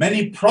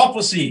 Many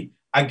prophecy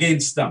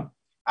against them.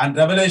 And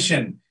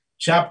Revelation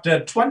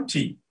chapter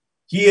 20,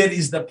 here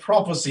is the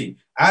prophecy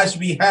as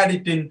we had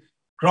it in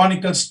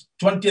Chronicles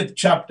 20th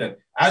chapter,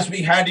 as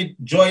we had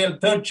it Joel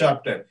 3rd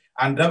chapter,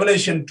 and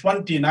Revelation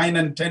 29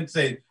 and 10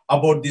 say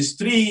about these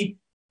three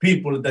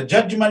people, the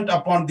judgment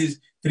upon these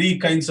three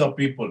kinds of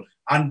people.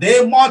 And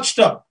they marched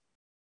up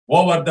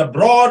over the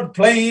broad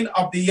plain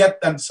of the earth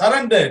and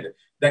surrendered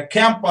the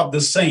camp of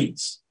the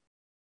saints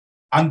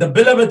and the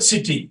beloved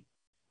city.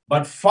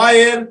 But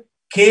fire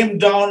came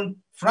down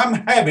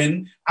from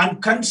heaven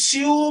and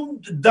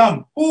consumed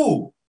them.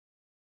 Who?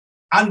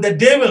 And the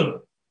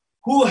devil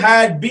who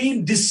had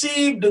been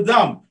deceived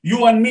them,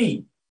 you and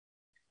me,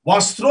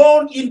 was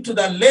thrown into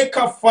the lake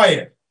of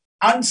fire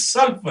and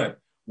sulfur,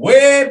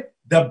 where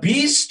the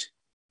beast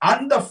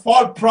and the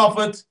false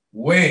prophet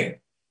were.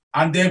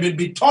 And they will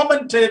be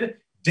tormented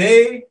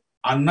day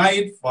and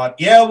night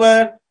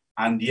forever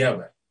and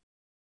ever.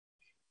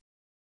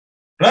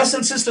 Brothers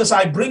and sisters,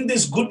 I bring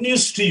this good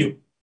news to you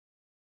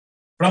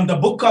from the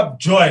book of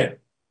Joel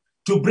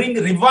to bring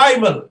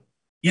revival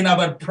in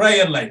our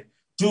prayer life,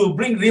 to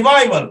bring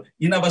revival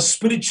in our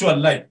spiritual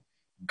life.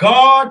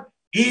 God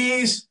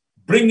is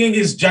bringing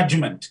his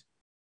judgment.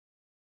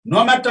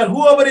 No matter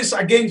whoever is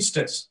against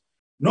us,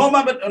 no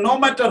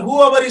matter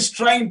whoever is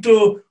trying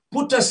to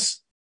put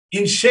us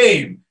in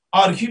shame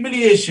or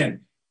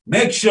humiliation,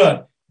 make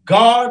sure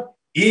God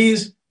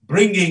is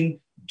bringing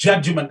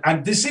judgment.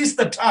 And this is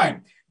the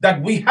time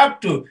that we have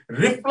to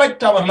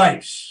reflect our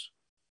lives.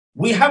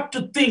 We have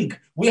to think,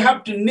 we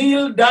have to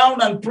kneel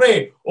down and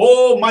pray.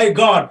 Oh my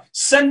God,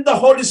 send the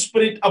Holy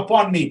Spirit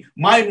upon me.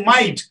 My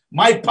might,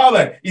 my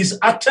power is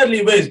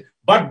utterly waste,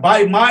 but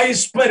by my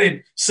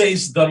Spirit,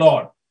 says the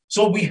Lord.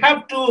 So we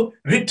have to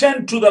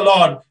return to the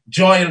Lord.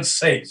 Joel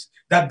says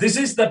that this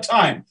is the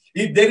time.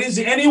 If there is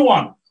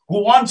anyone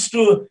who wants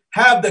to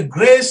have the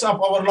grace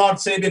of our Lord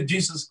Savior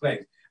Jesus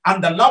Christ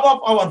and the love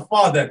of our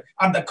Father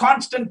and the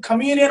constant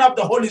communion of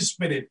the Holy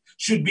Spirit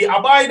should be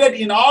abided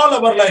in all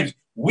our lives,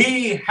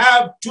 we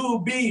have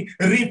to be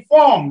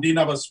reformed in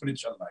our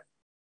spiritual life.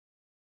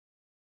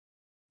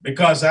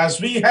 Because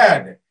as we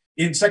had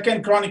in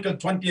 2 Chronicle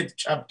 20th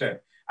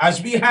chapter,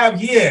 as we have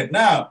here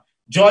now,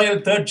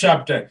 Joel 3rd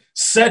chapter,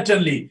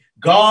 certainly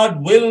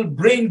God will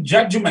bring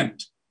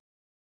judgment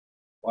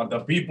for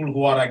the people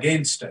who are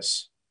against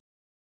us.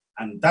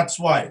 And that's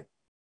why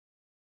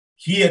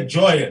here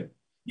Joel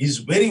is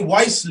very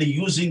wisely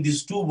using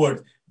these two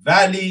words,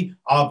 Valley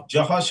of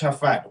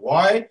Jehoshaphat.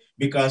 Why?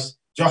 Because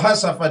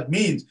Jehoshaphat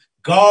means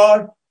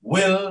God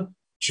will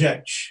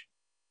judge.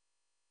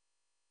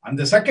 And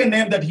the second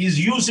name that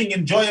he's using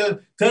in Joel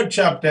 3rd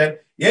chapter,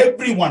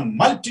 everyone,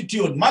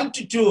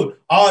 multitude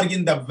are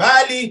in the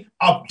valley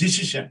of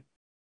decision.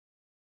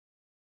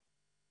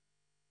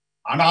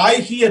 And I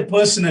hear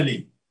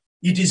personally,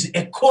 it is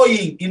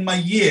echoing in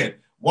my ear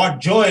what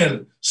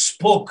Joel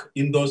spoke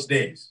in those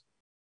days.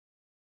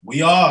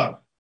 We are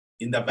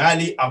in the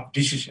valley of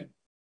decision.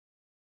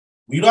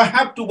 We don't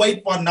have to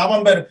wait for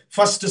November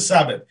 1st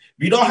Sabbath.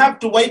 We don't have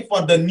to wait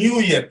for the new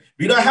year.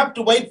 We don't have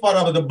to wait for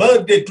the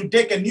birthday to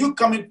take a new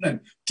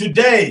commitment.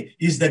 Today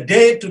is the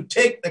day to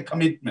take the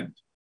commitment.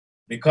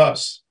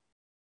 Because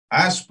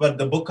as per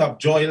the book of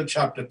Joel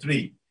chapter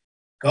 3,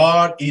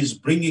 God is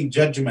bringing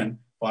judgment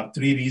for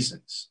 3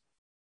 reasons.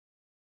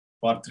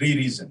 For 3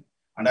 reasons.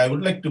 And I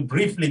would like to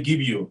briefly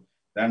give you,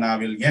 then I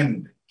will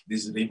end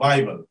this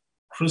revival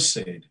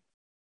crusade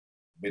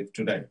with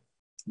today.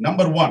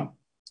 Number 1,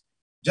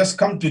 just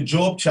come to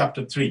Job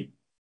chapter 3,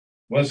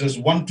 verses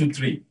 1 to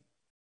 3.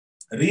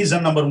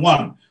 Reason number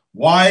 1,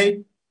 why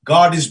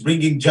God is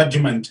bringing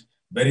judgment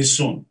very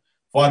soon.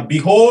 For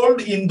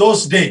behold, in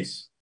those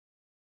days,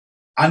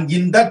 and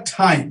in that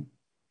time,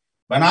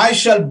 when I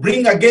shall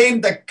bring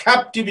again the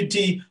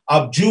captivity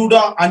of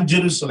Judah and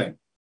Jerusalem,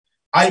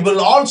 I will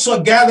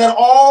also gather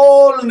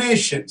all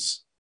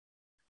nations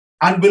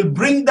and will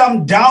bring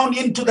them down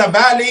into the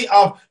valley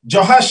of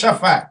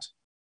Jehoshaphat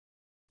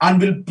and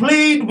will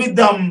plead with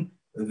them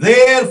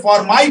there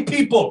for my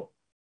people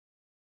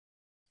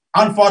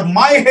and for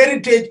my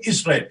heritage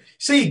Israel.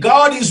 See,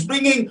 God is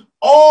bringing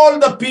all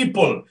the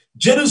people,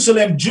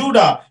 Jerusalem,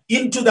 Judah,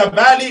 into the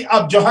valley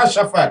of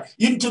Jehoshaphat,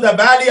 into the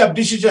valley of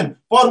decision.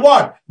 For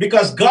what?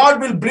 Because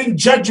God will bring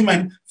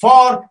judgment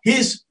for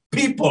his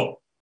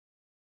people.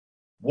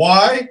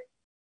 Why?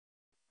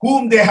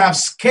 Whom they have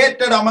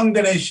scattered among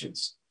the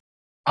nations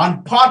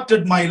and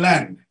parted my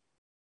land.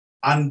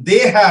 And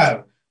they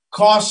have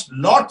caused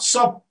lots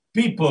of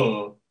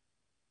people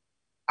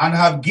and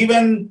have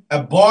given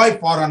a boy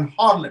for an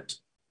harlot.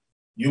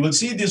 You will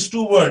see these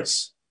 2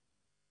 words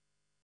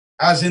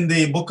as in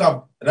the book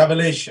of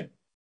Revelation.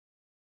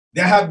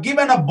 They have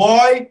given a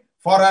boy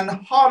for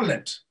an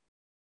harlot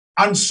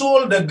and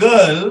sold a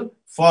girl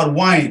for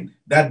wine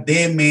that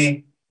they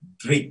may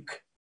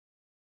drink.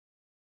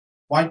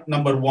 Point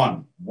number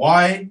 1,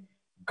 why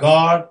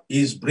God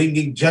is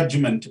bringing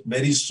judgment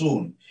very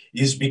soon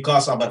is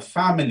because our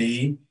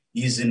family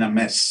is in a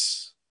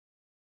mess.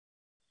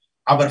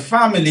 Our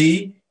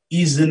family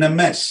is in a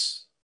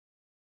mess.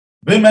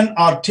 Women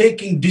are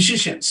taking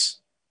decisions.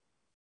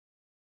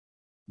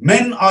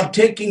 Men are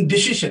taking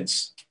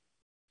decisions.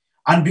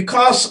 And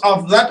because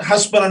of that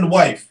husband and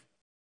wife,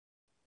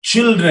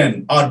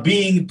 children are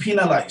being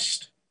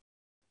penalized.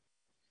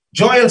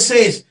 Joel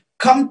says,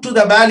 come to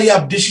the valley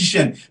of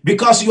decision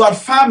because your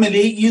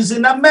family is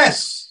in a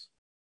mess.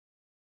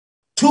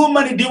 Too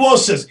many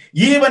divorces,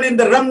 even in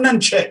the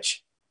remnant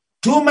church.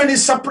 Too many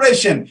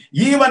separation,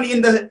 even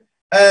in the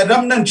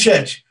remnant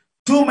church.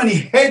 Too many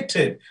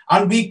hatred,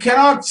 and we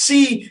cannot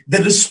see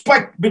the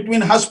respect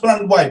between husband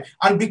and wife.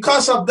 And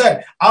because of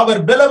that,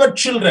 our beloved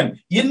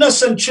children,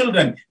 innocent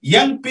children,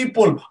 young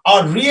people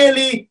are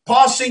really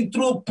passing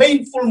through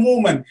painful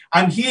moment.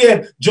 And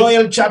here,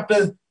 Joel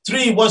chapter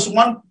 3, verse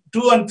 1,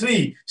 2, and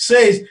 3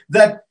 says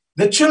that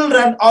the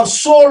children are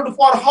sold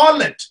for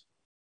harlot,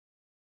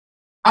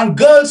 and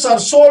girls are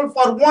sold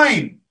for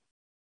wine,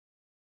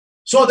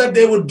 so that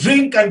they would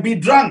drink and be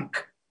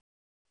drunk,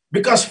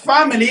 because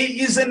family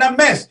is in a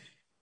mess.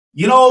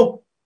 You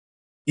know,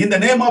 in the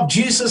name of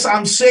Jesus,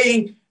 I'm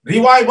saying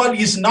revival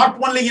is not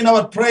only in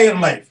our prayer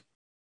life.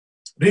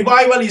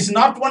 Revival is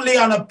not only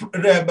on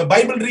a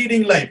Bible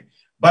reading life,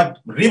 but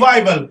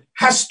revival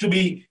has to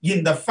be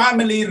in the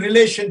family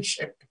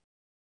relationship.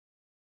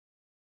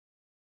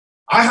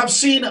 I have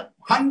seen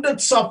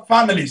hundreds of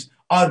families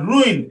are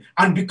ruined,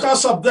 and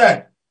because of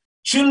that,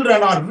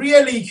 Children are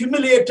really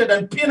humiliated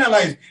and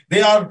penalized.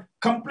 They are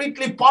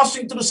completely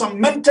passing through some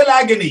mental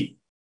agony.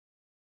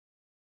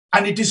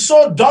 And it is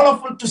so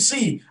doleful to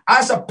see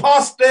as a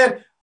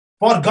pastor,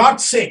 for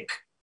God's sake,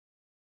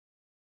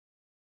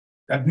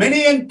 that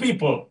many young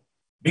people,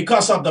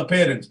 because of the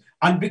parents,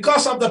 and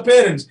because of the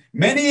parents,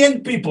 many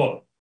young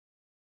people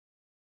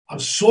are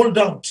sold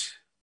out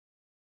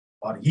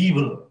for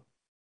evil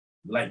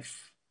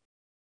life.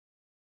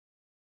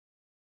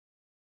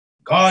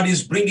 God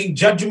is bringing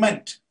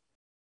judgment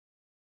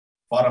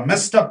for a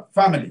messed up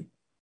family.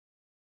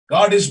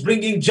 God is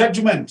bringing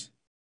judgment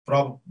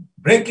from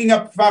breaking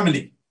up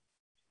family.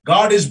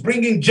 God is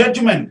bringing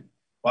judgment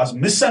for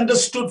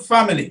misunderstood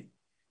family.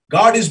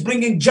 God is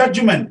bringing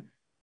judgment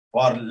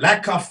for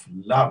lack of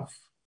love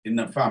in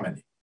a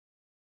family.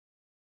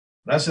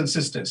 Brothers and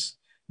sisters,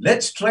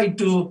 let's try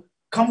to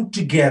come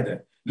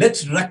together.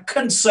 Let's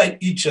reconcile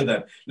each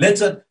other.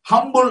 Let's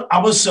humble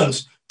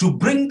ourselves to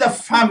bring the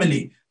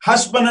family,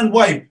 husband and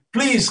wife,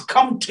 please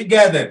come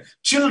together.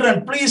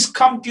 Children, please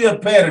come to your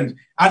parents,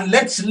 and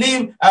let's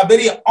live a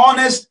very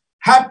honest,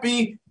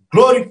 happy,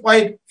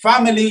 glorified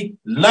family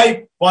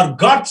life for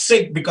God's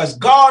sake, because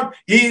God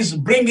is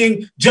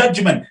bringing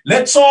judgment.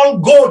 Let's all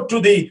go to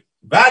the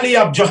valley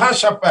of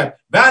Jehoshaphat,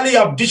 valley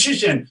of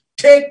decision.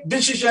 Take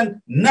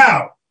decision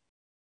now,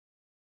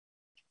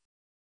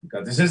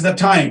 because this is the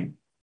time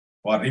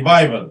for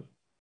revival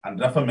and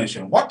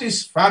reformation. What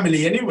is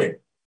family anyway?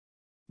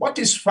 What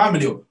is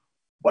family?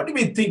 What do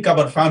we think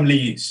our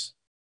family is?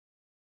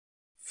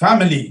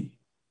 Family.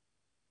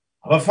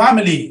 Our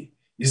family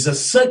is a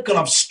circle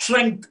of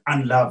strength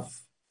and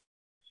love.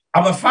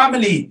 Our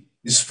family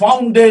is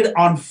founded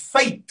on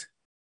faith.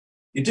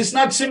 It is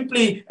not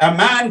simply a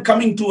man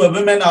coming to a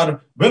woman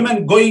or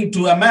women going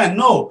to a man.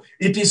 No,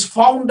 it is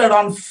founded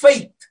on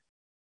faith.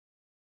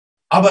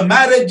 Our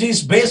marriage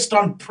is based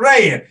on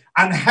prayer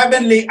and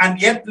heavenly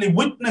and earthly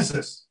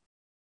witnesses.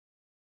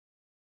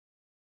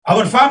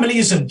 Our family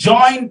is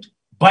joined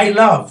by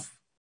love,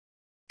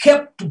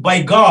 kept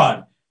by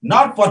God,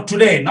 not for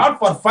today, not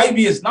for 5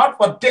 years, not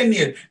for 10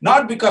 years,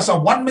 not because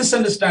of one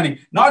misunderstanding,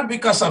 not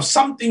because of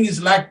something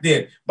is lacked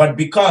there, but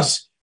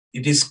because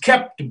it is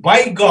kept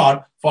by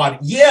God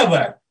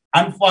forever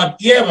and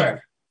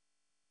forever.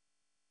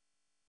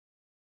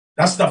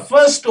 That's the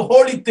first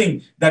holy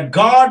thing that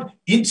God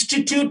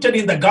instituted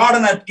in the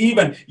Garden of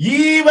Eden,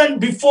 even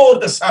before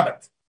the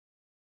Sabbath.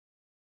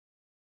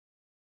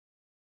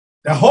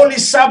 The Holy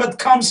Sabbath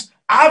comes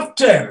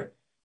after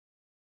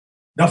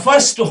the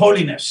first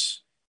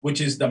holiness,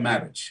 which is the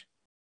marriage.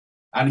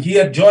 And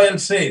here Joel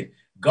said,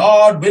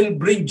 God will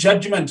bring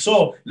judgment.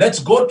 So let's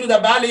go to the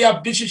valley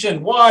of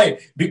decision. Why?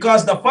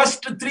 Because the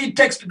first three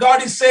texts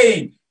God is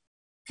saying,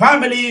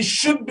 families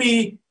should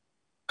be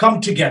come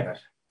together.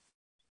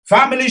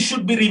 Families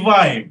should be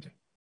revived.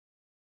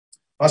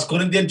 1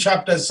 Corinthians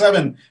chapter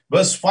 7,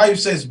 verse 5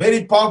 says,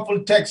 very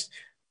powerful text,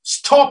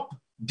 stop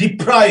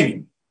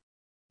depriving,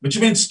 which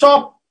means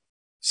stop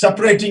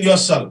separating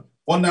yourself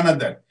one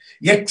another,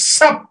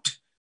 except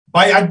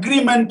by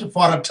agreement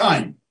for a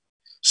time,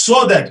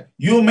 so that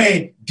you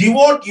may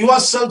devote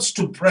yourselves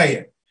to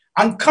prayer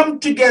and come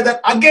together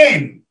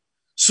again,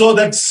 so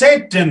that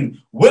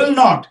Satan will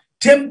not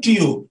tempt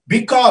you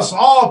because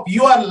of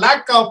your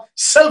lack of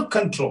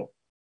self-control.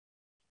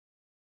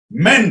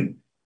 Men,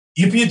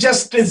 if you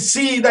just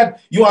see that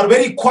you are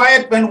very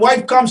quiet when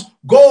wife comes,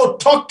 go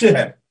talk to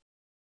her.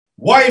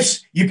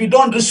 Wives, if you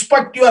don't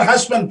respect your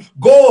husband,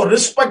 go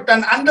respect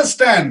and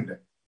understand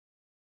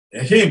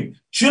him.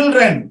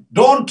 Children,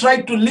 don't try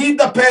to lead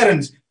the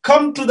parents.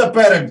 Come to the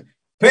parents.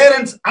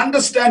 Parents,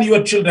 understand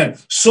your children,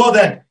 so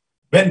that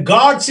when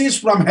God sees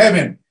from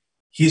heaven,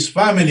 his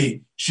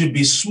family should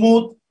be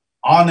smooth,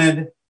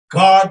 honored,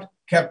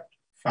 God-kept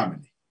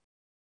family.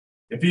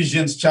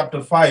 Ephesians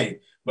chapter 5,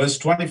 verse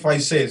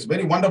 25 says,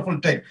 very wonderful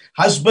text,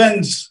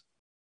 husbands,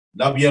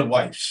 love your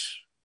wives,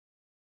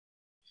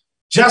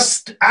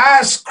 just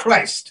as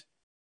Christ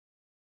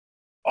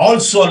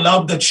also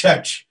loved the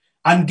church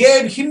and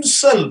gave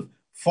himself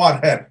for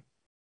her.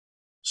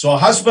 So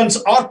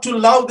husbands ought to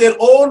love their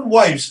own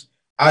wives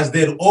as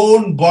their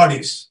own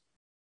bodies.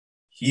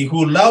 He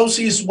who loves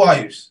his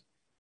wives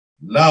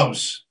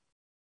loves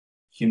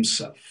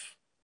himself.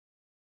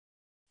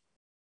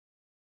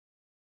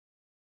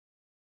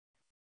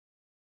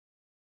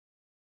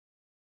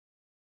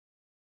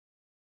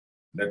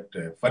 Let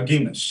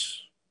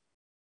forgiveness,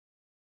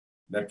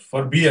 let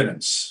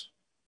forbearance,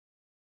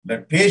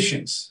 let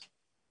patience,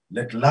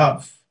 let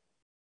love,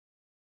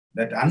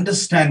 let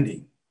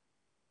understanding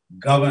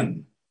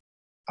govern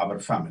our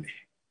family.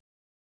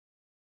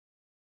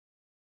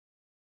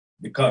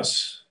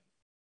 Because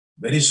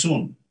very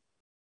soon,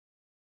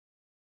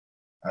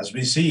 as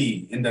we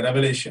see in the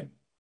Revelation,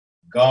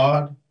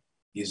 God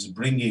is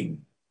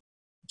bringing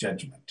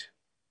judgment.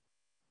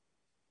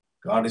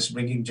 God is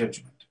bringing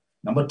judgment.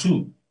 Number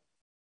 2,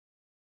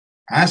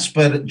 as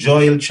per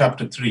Joel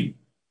chapter 3,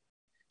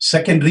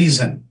 second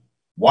reason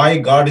why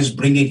God is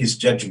bringing his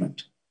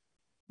judgment.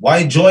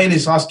 Why Joel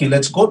is asking,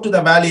 let's go to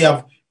the valley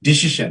of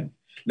decision.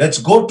 Let's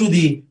go to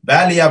the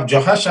valley of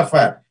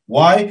Jehoshaphat.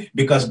 Why?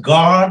 Because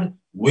God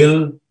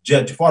will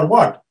judge. For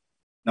what?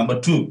 Number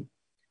 2,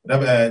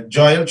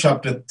 Joel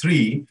chapter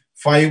 3,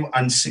 5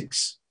 and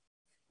 6.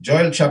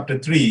 Joel chapter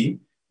 3,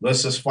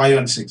 verses 5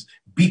 and 6.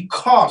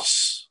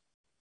 Because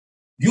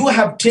you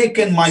have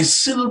taken my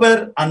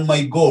silver and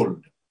my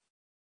gold,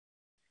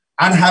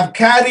 and have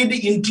carried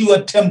into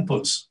your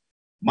temples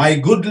my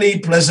goodly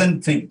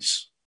pleasant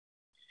things.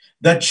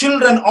 The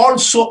children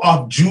also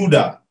of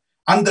Judah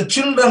and the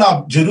children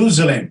of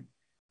Jerusalem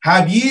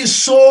have ye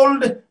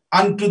sold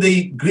unto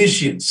the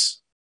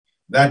Grecians,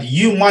 that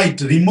you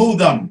might remove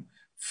them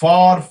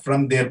far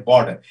from their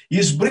border.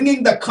 He's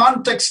bringing the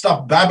context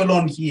of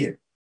Babylon here.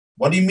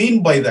 What do you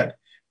mean by that?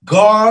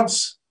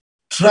 God's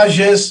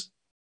treasures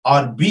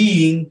are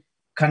being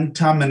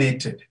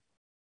contaminated.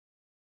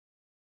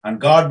 And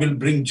God will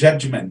bring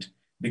judgment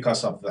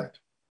because of that.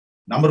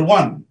 Number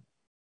 1,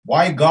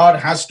 why God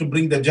has to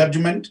bring the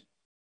judgment?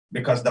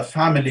 Because the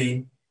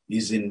family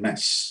is in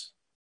mess.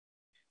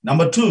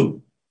 Number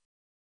 2,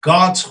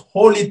 God's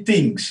holy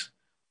things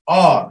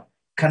are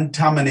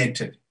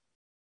contaminated.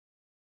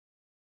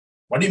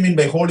 What do you mean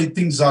by holy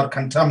things are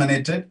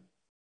contaminated?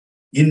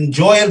 In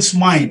Joel's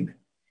mind,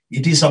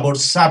 it is about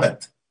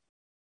Sabbath.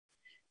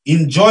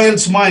 In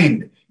Joel's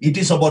mind, it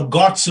is about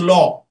God's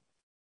law.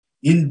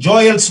 In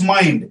Joel's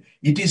mind,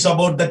 it is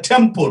about the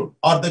temple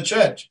or the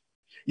church.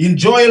 In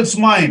Joel's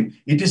mind,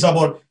 it is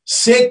about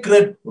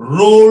sacred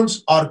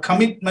roles or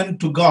commitment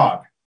to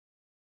God.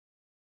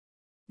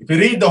 If you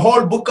read the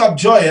whole book of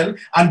Joel,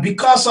 and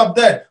because of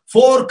that,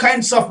 4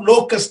 kinds of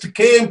locusts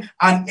came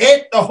and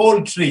ate the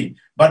whole tree.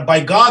 But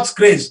by God's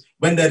grace,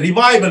 when the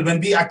revival, when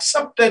we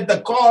accepted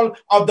the call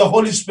of the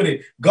Holy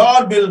Spirit,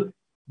 God will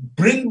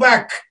bring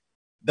back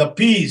the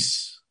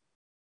peace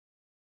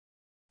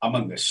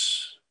among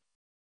us.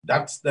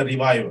 That's the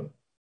revival,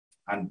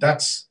 and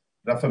that's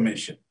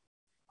Reformation.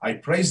 I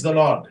praise the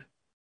Lord.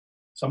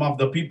 Some of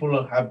the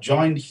people have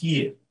joined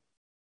here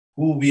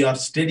who we are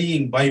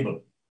studying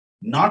Bible,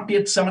 not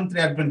yet Seventh-day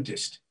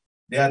Adventist.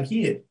 They are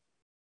here.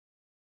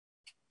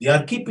 They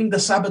are keeping the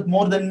Sabbath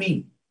more than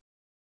me.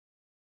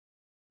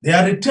 They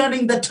are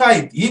returning the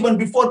tithe even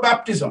before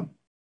baptism,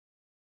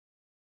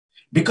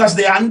 because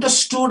they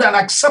understood and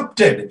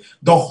accepted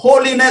the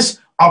holiness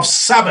of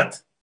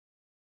Sabbath,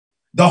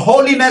 the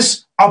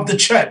holiness of the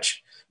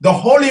church, the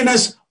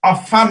holiness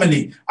of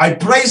family. I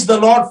praise the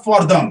Lord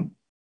for them.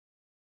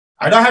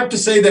 I don't have to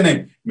say the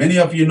name. Many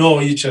of you know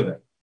each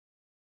other.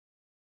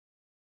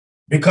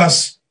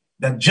 Because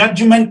the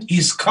judgment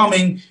is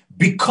coming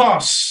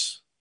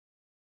because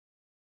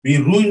we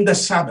ruined the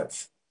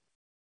Sabbath.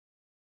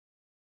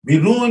 We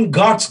ruined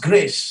God's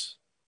grace.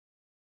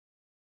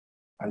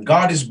 And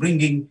God is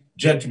bringing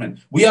judgment.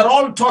 We are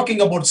all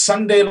talking about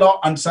Sunday law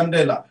and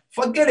Sunday law.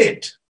 Forget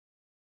it.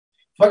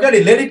 Forget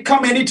it. Let it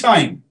come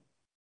anytime.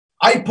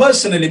 I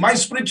personally, my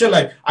spiritual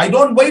life, I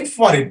don't wait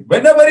for it.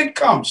 Whenever it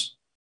comes,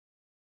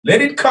 let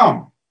it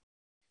come.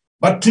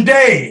 But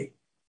today,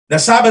 the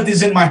Sabbath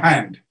is in my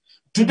hand.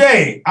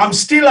 Today, I'm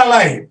still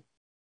alive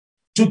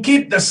to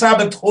keep the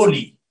Sabbath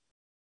holy.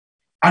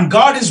 And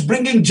God is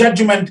bringing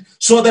judgment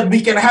so that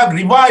we can have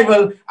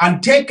revival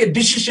and take a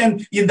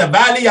decision in the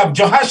valley of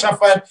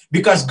Jehoshaphat,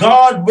 because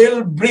God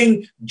will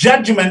bring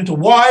judgment.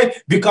 Why?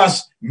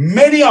 Because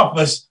many of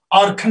us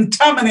are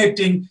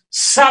contaminating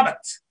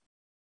Sabbath.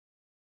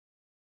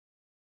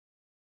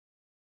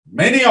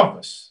 Many of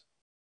us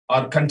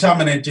are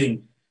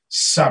contaminating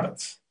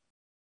Sabbath.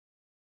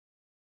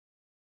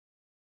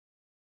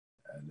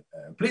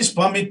 Please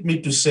permit me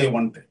to say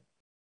one thing.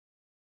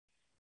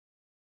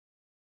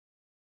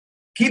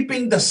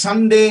 Keeping the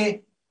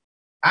Sunday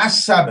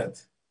as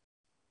Sabbath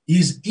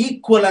is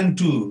equivalent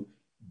to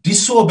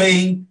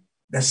disobeying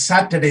the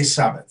Saturday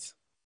Sabbath.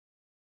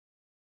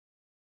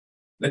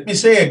 Let me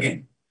say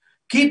again.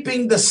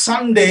 Keeping the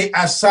Sunday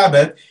as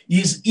Sabbath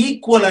is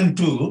equivalent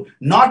to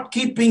not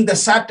keeping the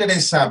Saturday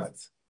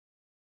Sabbath.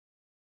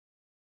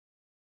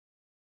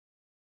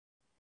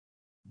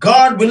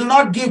 God will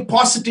not give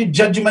positive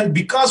judgment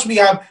because we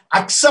have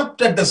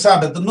accepted the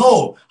Sabbath.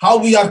 No, how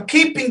we are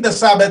keeping the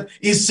Sabbath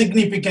is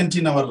significant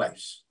in our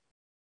lives.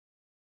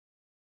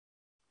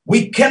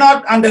 We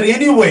cannot under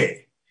any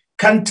way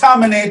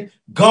contaminate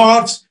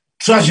God's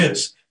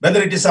treasures,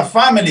 whether it is a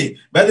family,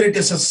 whether it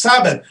is a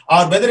Sabbath,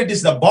 or whether it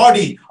is the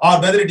body, or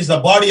whether it is the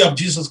body of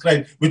Jesus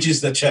Christ, which is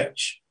the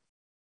church.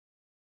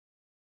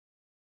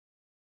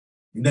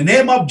 In the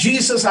name of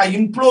Jesus, I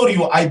implore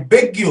you, I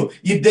beg you,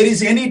 if there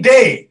is any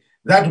day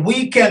that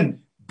we can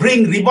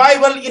bring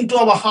revival into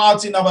our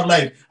hearts, in our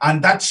life,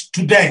 and that's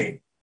today.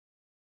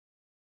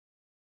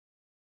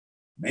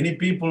 Many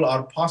people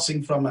are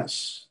passing from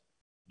us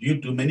due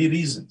to many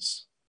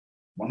reasons.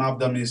 One of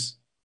them is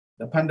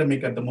the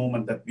pandemic at the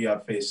moment that we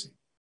are facing.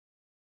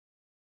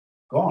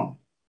 Gone.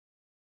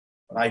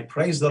 But I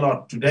praise the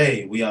Lord,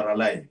 today we are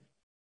alive.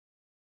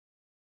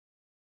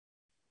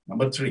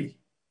 Number 3.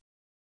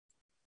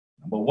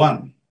 Number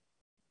 1,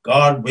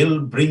 God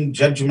will bring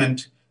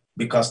judgment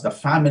because the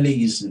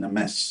family is in a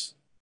mess.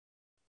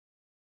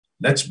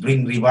 Let's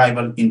bring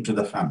revival into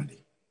the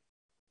family.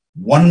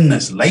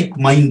 oneness,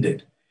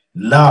 like-minded,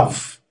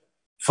 love,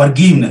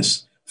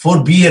 forgiveness,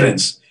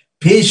 forbearance,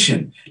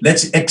 patience.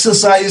 Let's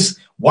exercise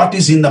what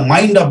is in the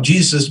mind of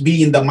Jesus,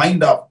 be in the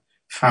mind of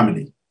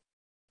family.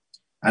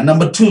 And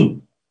number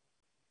 2,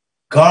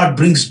 God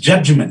brings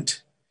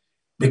judgment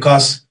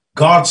because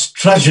God's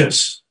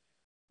treasures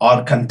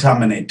are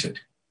contaminated.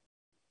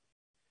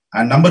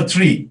 And number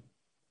three,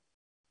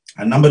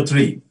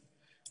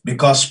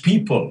 because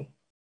people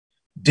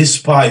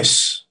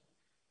despise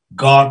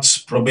God's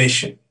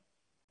probation.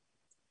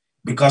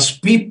 Because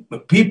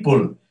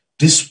people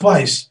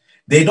despise,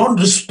 they don't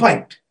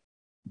respect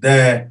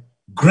the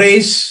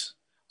grace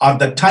or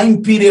the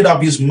time period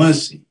of his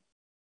mercy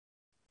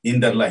in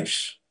their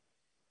lives.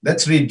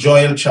 Let's read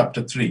Joel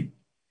chapter 3,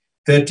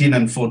 13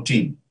 and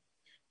 14.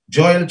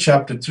 Joel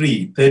chapter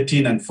 3,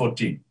 13 and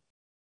 14.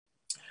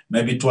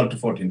 Maybe 12 to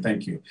 14,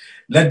 thank you.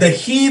 Let the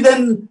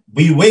heathen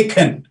be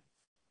wakened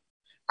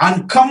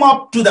and come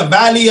up to the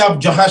valley of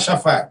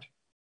Jehoshaphat,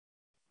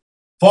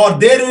 for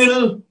there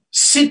will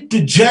sit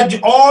to judge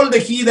all the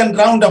heathen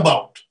round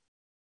about.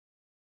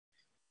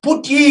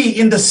 Put ye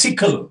in the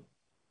sickle,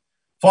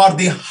 for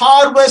the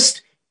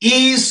harvest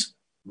is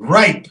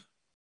ripe.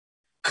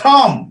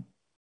 Come,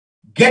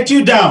 get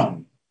you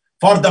down,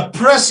 for the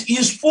press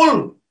is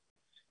full.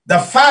 The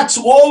fats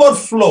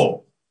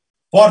overflow,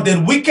 for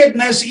their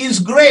wickedness is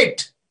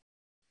great.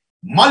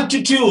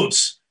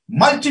 Multitudes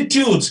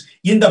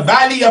in the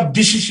valley of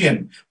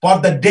decision, for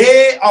the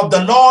day of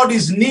the Lord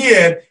is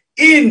near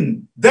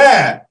in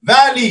the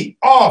valley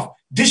of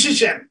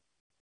decision.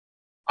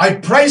 I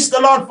praise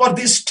the Lord for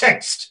this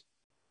text,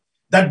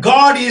 that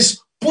God is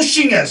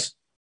pushing us,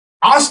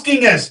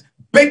 asking us,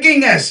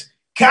 begging us,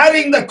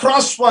 carrying the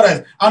cross for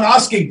us, and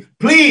asking,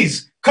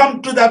 please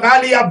come to the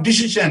valley of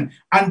decision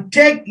and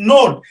take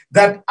note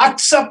that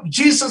accept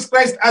Jesus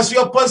Christ as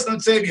your personal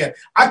Savior.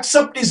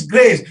 Accept his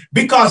grace,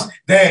 because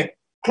the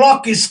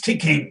clock is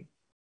ticking.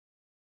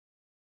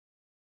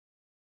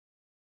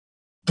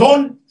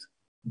 Don't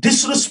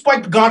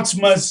disrespect God's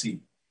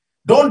mercy.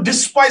 Don't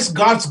despise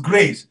God's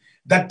grace.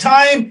 The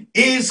time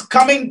is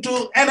coming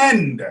to an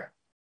end.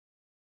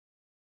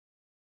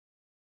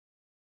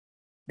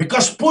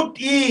 Because put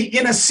ye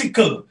in a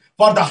sickle,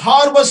 for the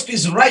harvest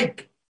is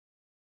ripe.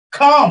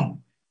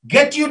 Come,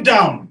 get you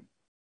down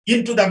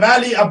into the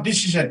valley of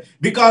decision,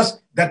 because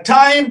the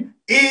time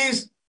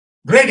is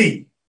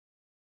ready.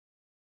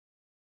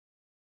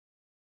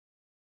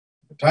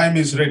 The time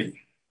is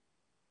ready.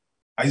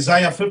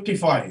 Isaiah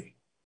 55,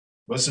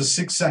 verses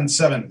 6 and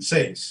 7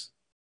 says,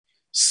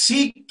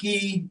 seek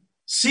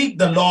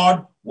the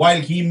Lord while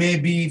he may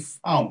be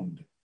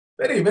found.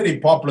 Very, very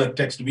popular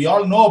text. We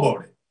all know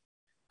about it.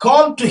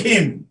 Call to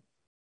him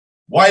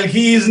while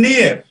he is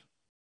near.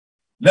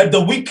 Let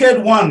the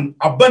wicked one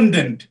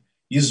abandon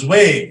his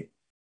way,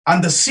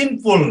 and the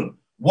sinful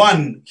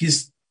one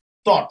his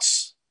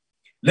thoughts.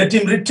 Let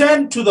him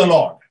return to the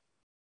Lord,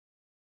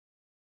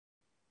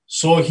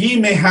 so he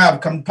may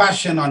have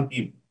compassion on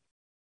him,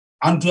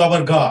 unto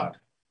our God,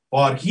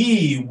 for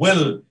he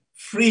will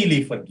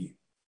freely forgive.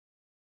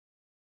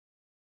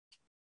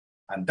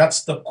 And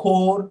that's the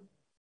core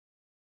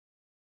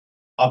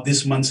of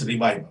this month's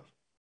revival.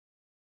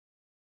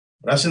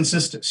 Brothers and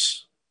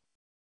sisters,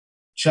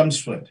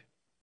 Chelmsford,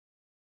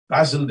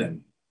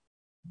 Basildon,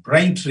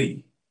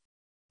 Braintree,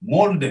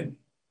 Malden,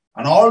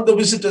 and all the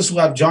visitors who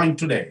have joined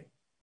today,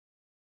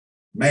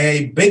 may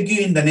I beg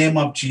you in the name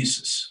of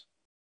Jesus,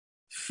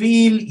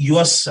 feel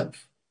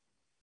yourself,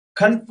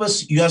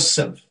 confess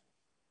yourself,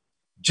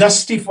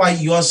 justify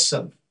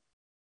yourself,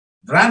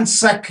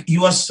 ransack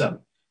yourself,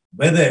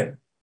 whether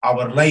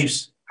our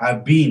lives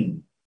have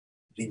been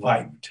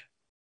revived.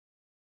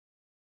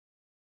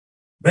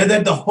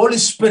 Whether the Holy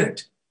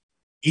Spirit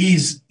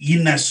is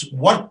in us,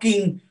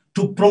 working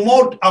to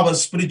promote our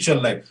spiritual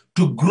life,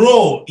 to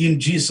grow in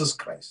Jesus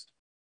Christ.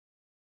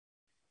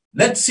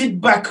 Let's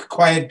sit back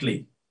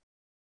quietly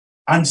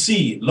and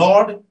see,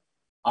 Lord,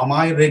 am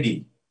I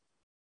ready?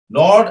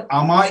 Lord,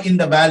 am I in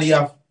the valley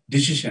of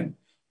decision?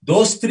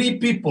 Those three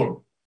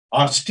people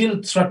are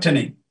still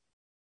threatening.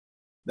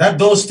 That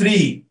those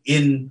three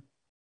in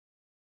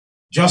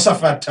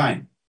Jehoshaphat's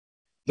time,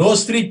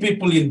 those three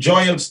people in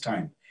Joel's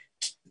time,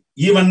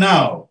 even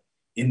now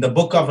in the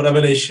book of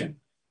Revelation,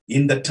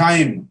 in the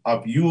time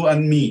of you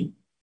and me,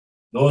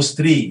 those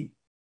three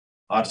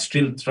are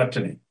still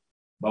threatening.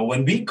 But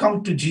when we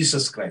come to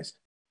Jesus Christ,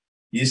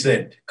 he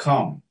said,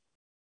 come,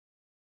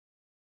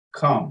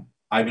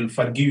 I will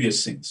forgive your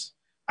sins.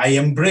 I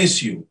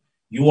embrace you.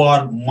 You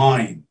are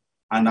mine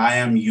and I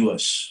am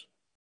yours.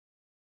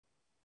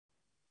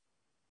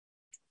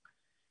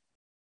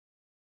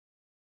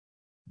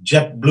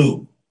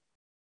 JetBlue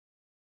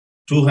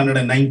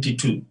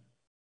 292.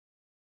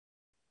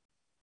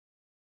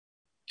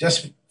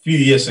 Just a few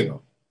years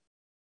ago,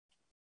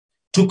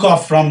 took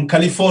off from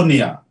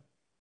California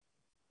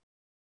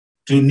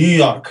to New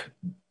York,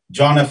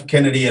 John F.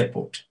 Kennedy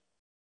Airport,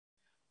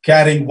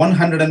 carrying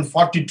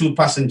 142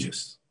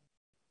 passengers.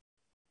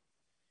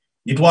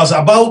 It was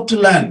about to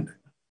land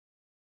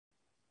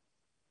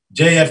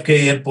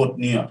JFK Airport,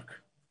 New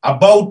York.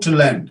 about to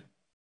land.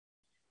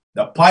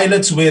 The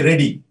pilots were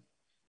ready.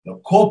 The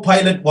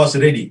co-pilot was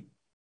ready.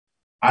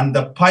 And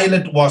the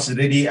pilot was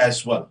ready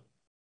as well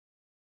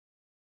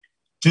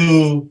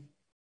to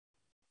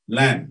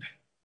land.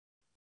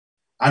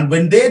 And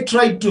when they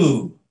tried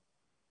to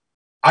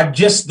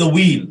adjust the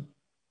wheel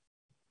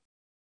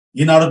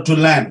in order to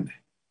land,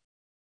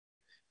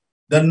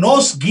 the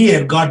nose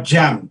gear got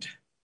jammed.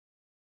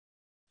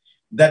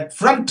 That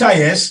front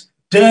tires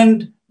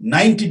turned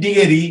 90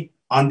 degrees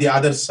on the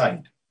other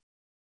side.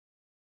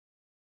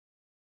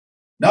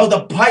 Now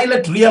the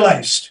pilot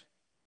realized,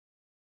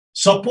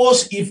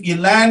 suppose if you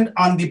land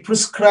on the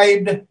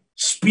prescribed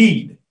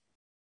speed,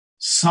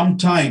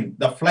 sometime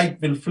the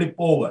flight will flip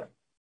over.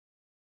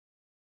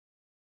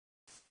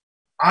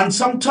 And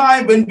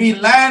sometime when we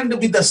land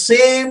with the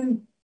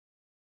same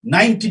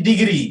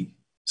 90-degree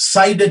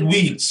sided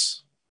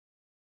wheels,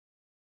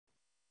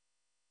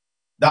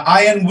 the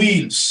iron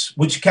wheels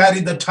which carry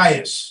the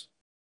tires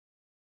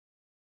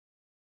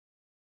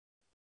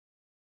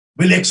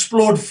will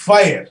explode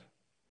fire.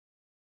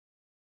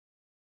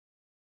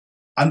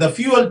 And the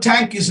fuel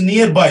tank is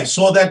nearby,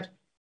 so that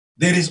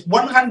there is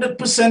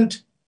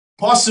 100%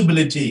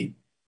 possibility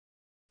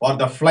for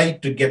the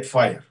flight to get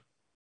fire.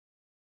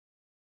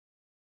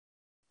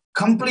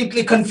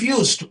 Completely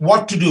confused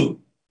what to do.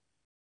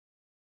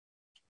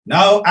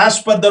 Now, as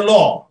per the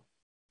law,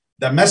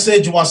 the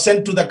message was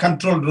sent to the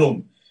control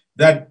room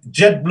that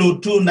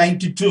JetBlue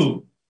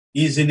 292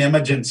 is in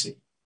emergency,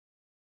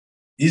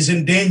 is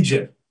in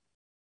danger.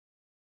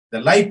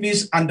 The life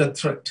is under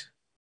threat.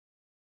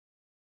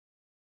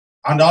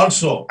 And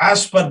also,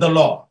 as per the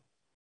law,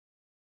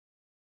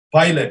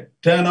 pilot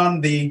turned on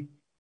the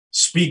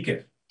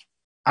speaker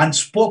and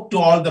spoke to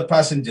all the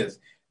passengers.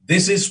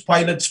 This is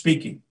pilot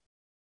speaking.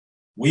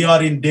 We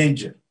are in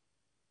danger.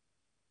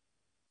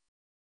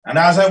 And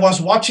as I was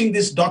watching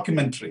this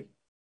documentary,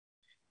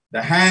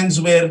 the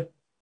hands were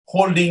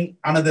holding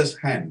another's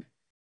hand,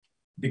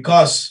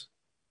 because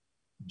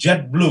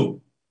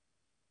JetBlue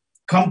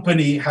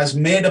company has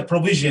made a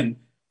provision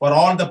for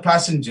all the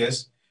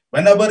passengers.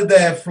 Whenever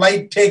the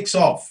flight takes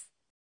off,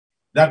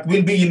 that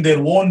will be in their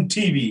own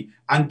TV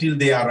until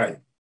they arrive.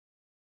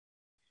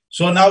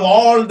 So now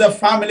all the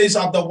families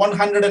of the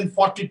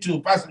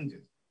 142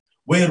 passengers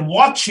were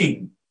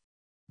watching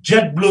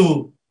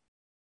JetBlue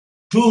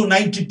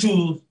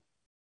 292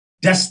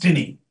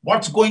 destiny.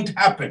 What's going to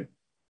happen?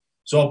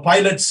 So a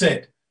pilot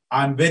said,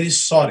 I'm very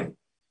sorry.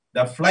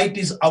 The flight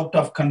is out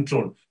of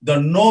control. The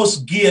nose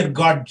gear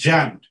got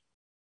jammed.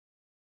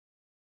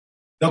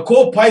 The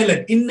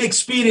co-pilot,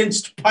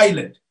 inexperienced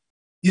pilot,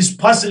 is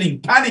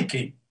puzzling,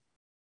 panicking.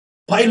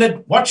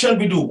 Pilot, what shall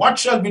we do? What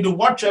shall we do?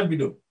 What shall we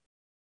do?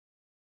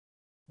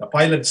 The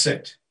pilot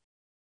said,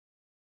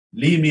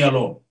 leave me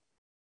alone.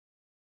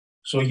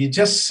 So he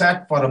just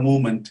sat for a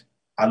moment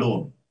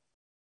alone.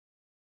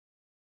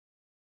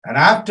 And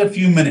after a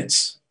few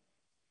minutes,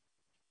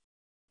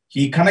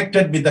 he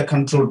connected with the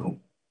control room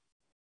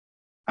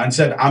and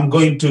said, I'm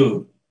going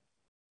to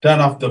turn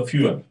off the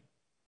fuel.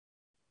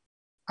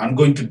 I'm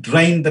going to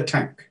drain the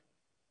tank.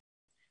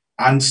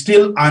 And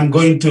still I'm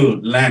going to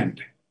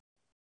land.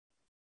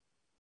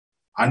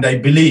 And I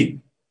believe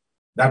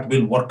that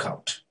will work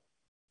out.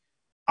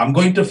 I'm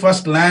going to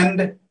first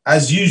land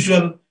as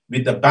usual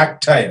with the back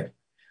tire.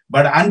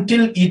 But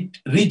until it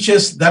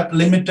reaches that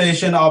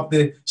limitation of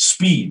the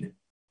speed,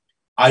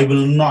 I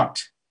will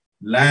not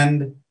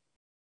land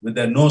with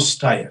the nose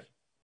tire.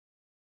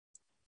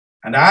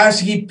 And as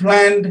he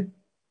planned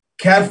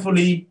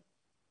carefully,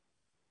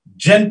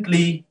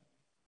 gently,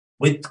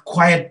 with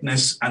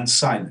quietness and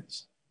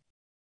silence.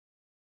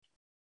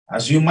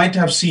 As you might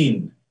have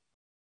seen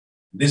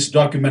this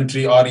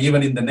documentary, or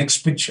even in the next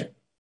picture,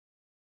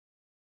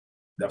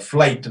 the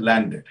flight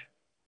landed.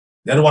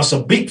 There was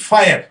a big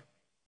fire.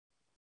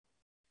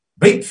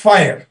 Big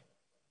fire.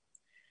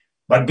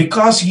 But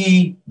because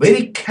he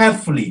very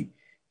carefully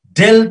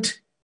dealt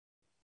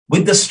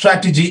with the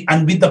strategy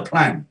and with the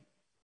plan,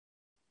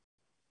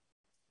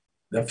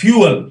 the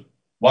fuel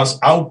was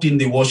out in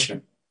the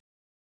ocean.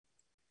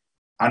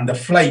 And the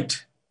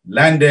flight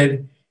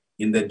landed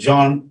in the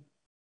John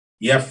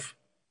F.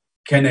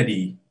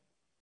 Kennedy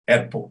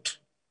Airport.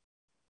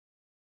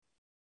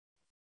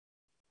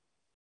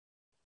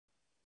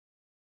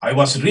 I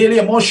was really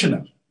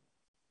emotional.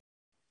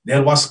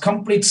 There was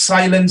complete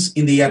silence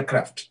in the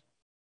aircraft.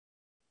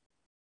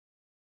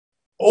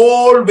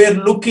 All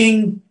were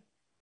looking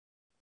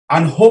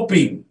and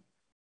hoping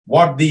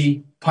what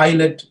the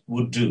pilot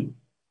would do.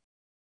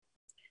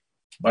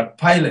 But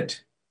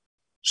pilot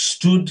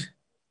stood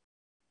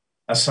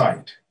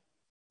aside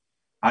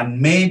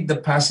and made the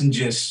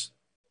passengers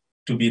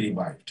to be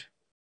revived.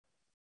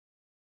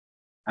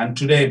 And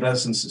today,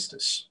 brothers and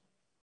sisters,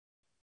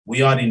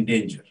 we are in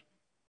danger.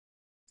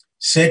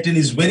 Satan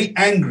is very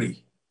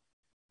angry,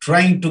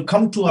 trying to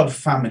come to our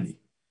family,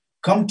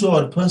 come to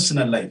our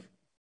personal life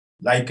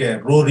like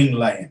a roaring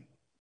lion,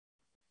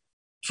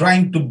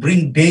 trying to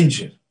bring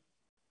danger.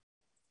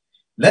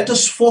 Let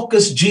us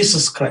focus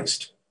Jesus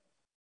Christ,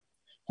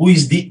 who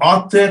is the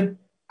author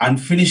and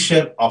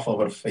finisher of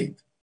our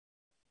faith.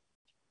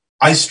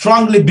 I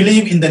strongly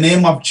believe in the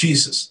name of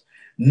Jesus,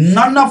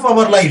 none of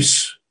our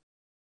lives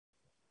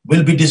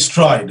will be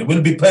destroyed,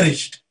 will be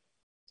perished,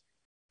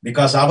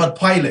 because our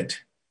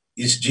pilot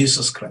is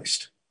Jesus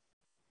Christ.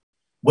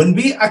 When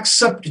we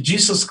accept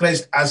Jesus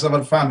Christ as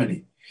our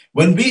family,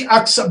 when we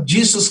accept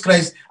Jesus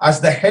Christ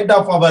as the head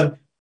of our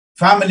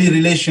family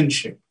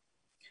relationship,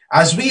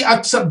 as we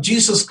accept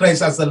Jesus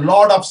Christ as the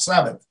Lord of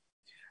Sabbath,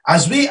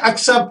 as we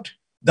accept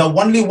the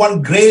only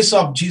one grace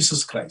of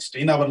Jesus Christ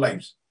in our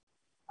lives,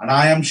 and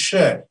I am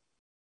sure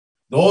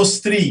those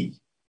three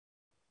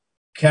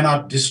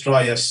cannot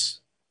destroy us.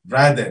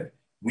 Rather,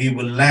 we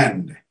will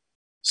land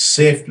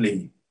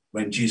safely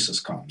when Jesus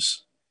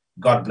comes.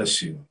 God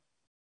bless you.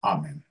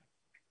 Amen.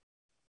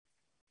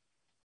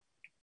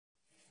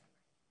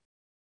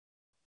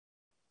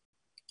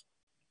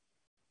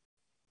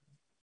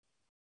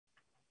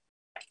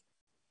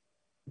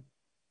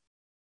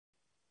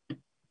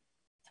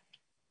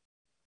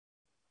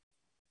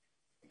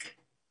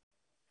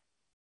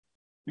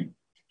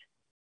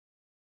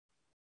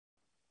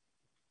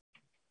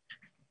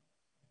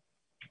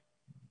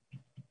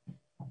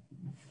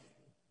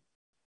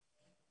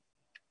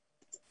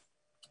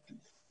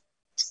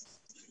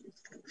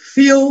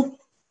 Fill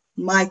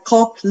my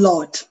cup,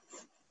 Lord.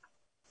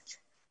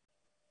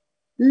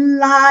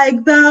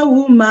 Like the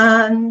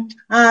woman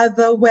at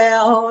the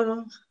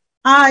well,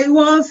 I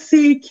was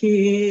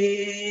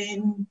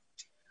seeking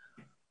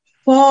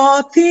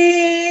for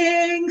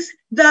things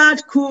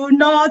that could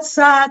not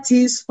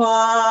satisfy.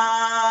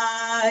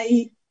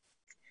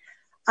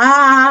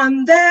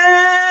 And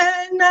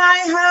then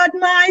I heard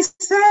my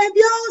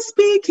Savior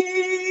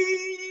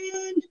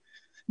speaking,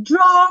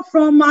 draw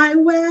from my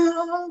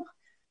well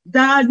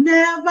that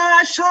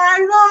never shall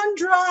run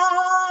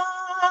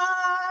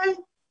dry.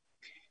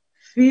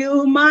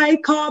 Fill my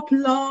cup,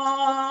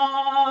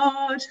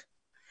 Lord.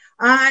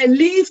 I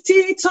lift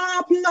it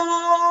up,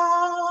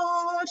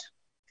 Lord.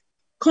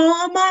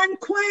 Come and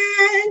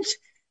quench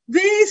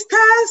this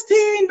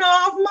thirsting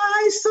of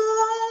my soul.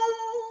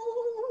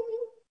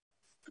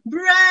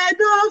 Bread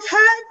of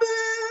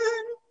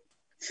heaven,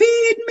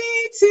 feed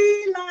me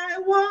till I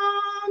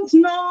want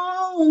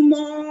no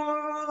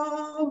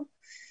more.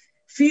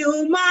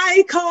 Fill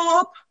my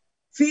cup,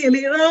 fill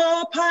it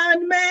up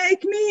and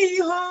make me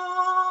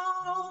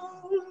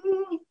whole.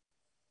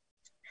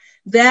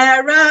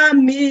 There are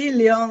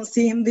millions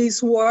in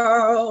this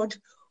world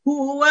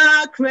who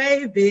are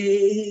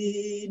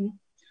craving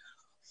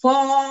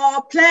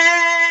for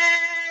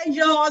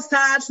pleasures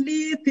that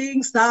lead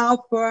things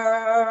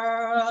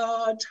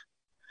upward.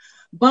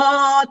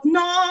 But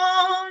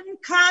none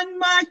can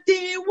match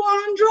the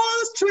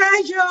wondrous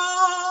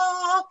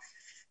treasure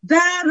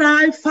that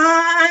I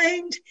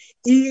find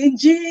in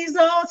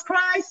Jesus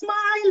Christ,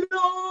 my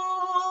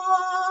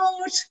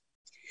Lord.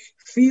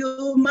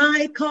 Fill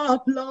my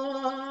cup,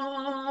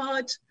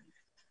 Lord.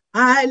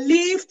 I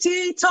lift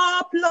it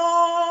up,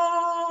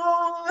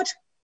 Lord.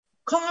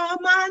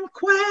 Come and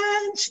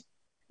quench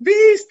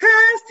this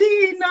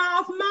thirsting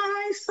of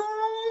my soul.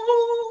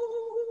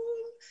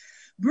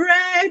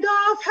 Bread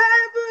of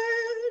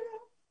heaven,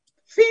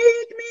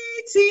 feed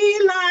me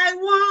till I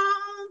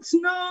want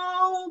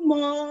no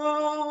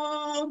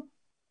more.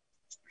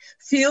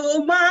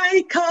 Fill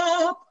my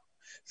cup,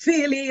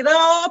 fill it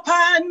up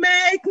and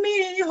make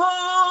me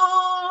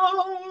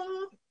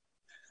whole.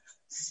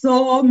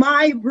 So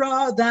my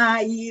brother,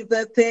 if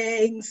the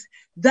things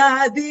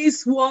that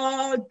this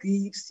world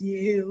gives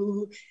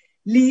you,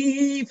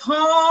 leave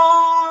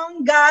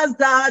hungers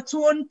that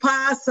won't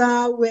pass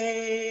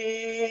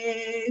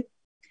away.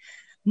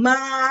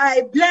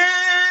 My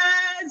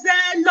blessed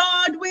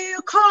Lord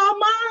will come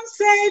and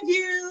save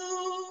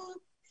you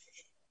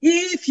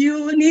if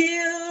you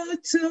kneel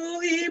to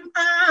him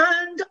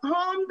and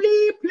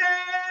humbly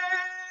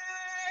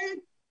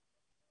pray.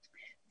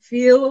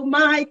 Fill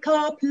my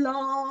cup,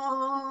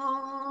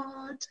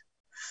 Lord.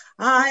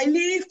 I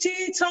lift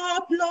it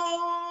up,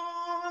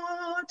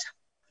 Lord.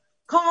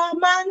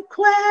 Come and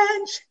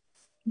quench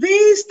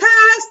this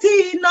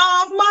thirsting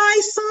of my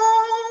soul.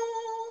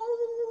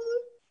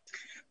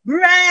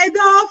 Bread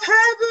of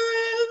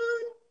heaven,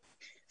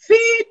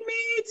 feed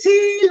me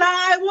till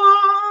I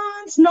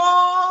want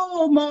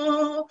no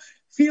more.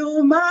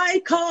 Fill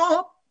my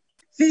cup,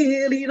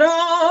 fill it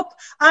up,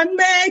 and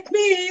make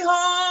me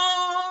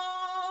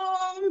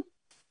whole.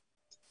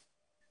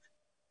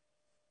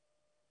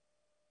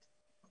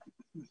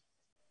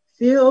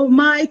 Fill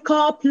my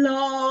cup,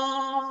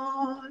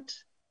 Lord.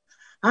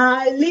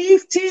 I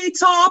lift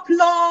it up,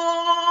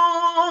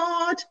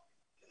 Lord.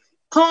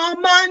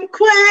 Come and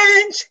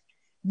quench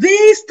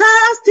this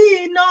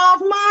thirsting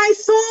of my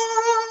soul.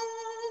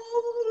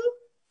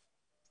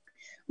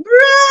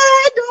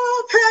 Bread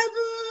of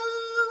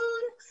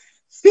heaven,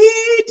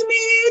 feed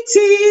me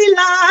till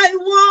I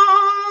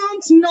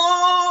want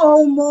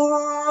no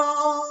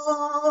more.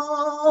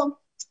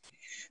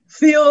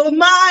 Fill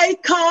my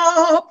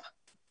cup,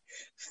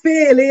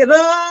 fill it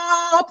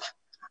up,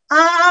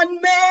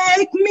 and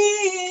make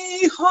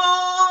me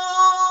whole.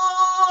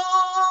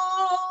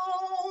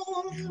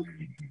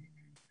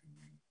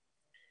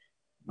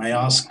 I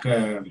ask,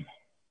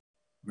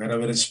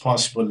 wherever it's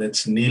possible,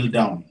 let's kneel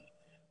down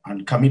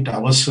and commit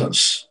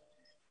ourselves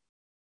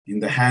in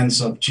the hands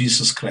of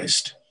Jesus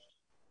Christ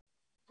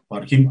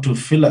for him to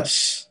fill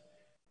us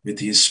with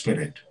his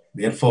Spirit.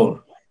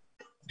 Therefore,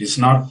 it is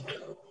not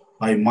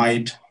by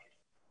might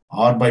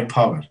or by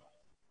power,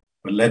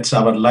 but let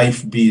our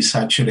life be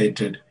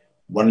saturated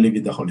only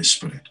with the Holy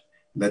Spirit.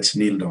 Let's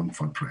kneel down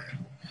for prayer.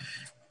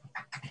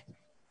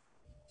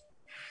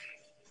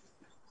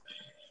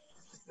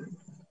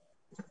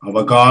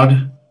 Our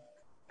God,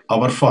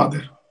 our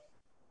Father,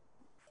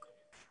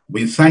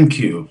 we thank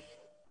you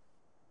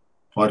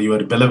for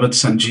your beloved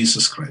Son,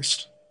 Jesus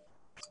Christ,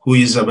 who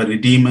is our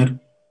Redeemer,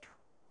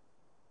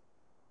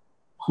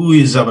 who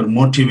is our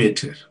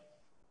motivator,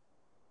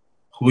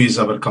 who is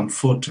our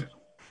comforter.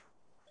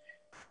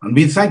 And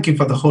we thank you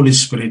for the Holy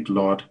Spirit,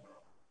 Lord,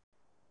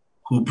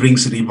 who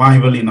brings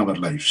revival in our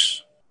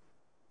lives.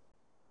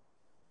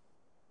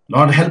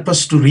 Lord, help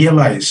us to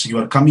realize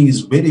your coming is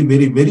very,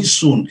 very, very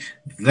soon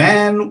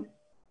than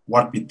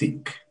what we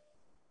think.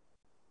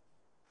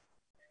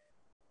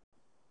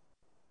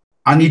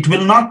 And it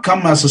will not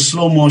come as a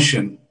slow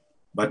motion,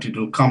 but it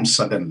will come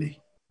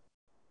suddenly.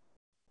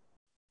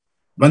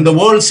 When the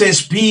world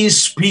says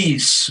peace,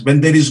 peace, when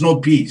there is no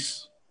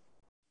peace,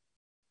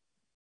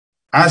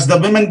 as the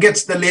woman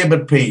gets the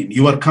labor pain,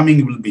 your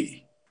coming will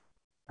be.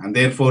 And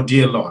therefore,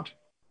 dear Lord,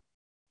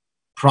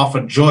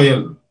 Prophet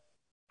Joel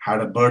had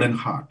a burdened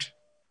heart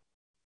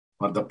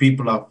for the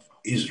people of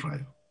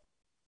Israel.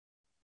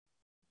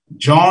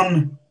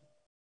 John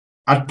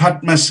at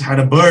Patmos had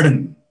a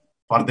burden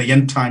for the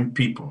end time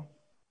people.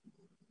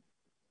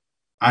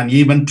 And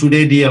even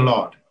today, dear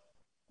Lord,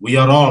 we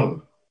are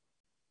all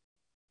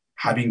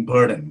having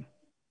burden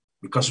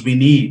because we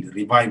need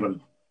revival.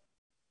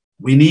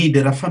 We need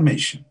a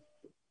reformation.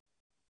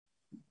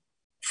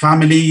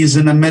 Family is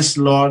in a mess,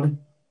 Lord.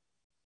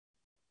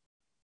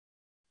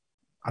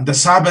 And the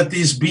Sabbath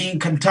is being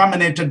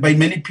contaminated by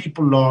many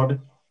people, Lord.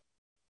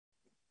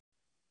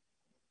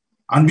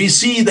 And we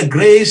see the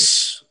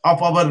grace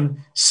of our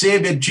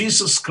Savior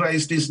Jesus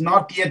Christ is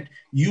not yet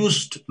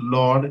used,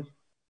 Lord.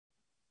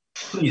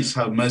 Please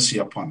have mercy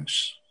upon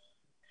us.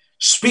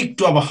 Speak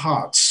to our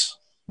hearts.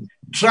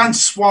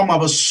 Transform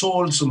our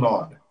souls,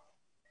 Lord.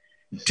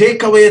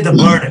 Take away the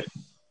burden,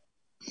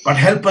 but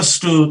help us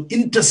to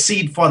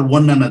intercede for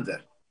one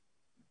another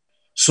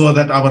so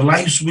that our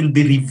lives will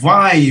be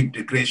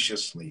revived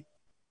graciously.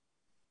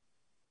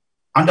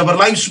 And our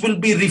lives will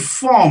be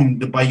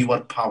reformed by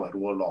your power, O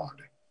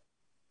Lord.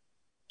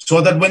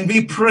 So that when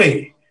we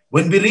pray,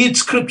 when we read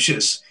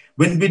scriptures,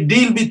 when we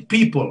deal with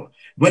people,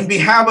 when we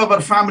have our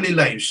family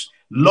lives,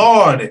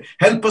 Lord,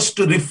 help us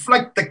to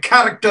reflect the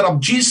character of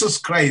Jesus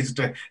Christ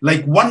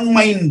like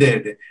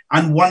one-minded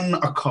and one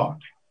accord.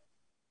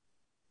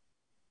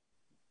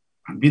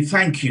 And we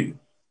thank you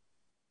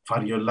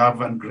for your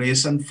love and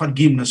grace and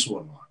forgiveness, O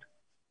Lord.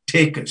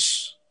 Take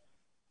us,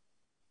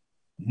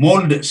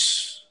 mold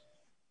us,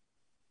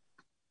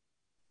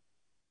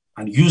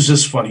 and use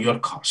us for your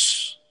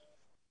cause.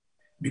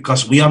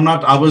 Because we are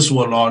not ours,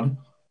 O Lord,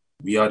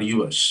 we are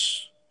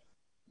yours.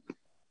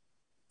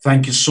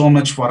 Thank you so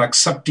much for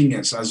accepting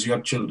us as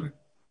your children.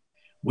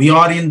 We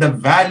are in the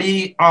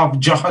valley of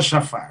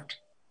Jehoshaphat.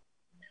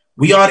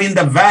 We are in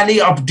the valley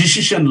of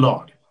decision,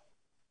 Lord.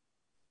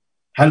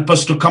 Help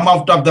us to come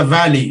out of the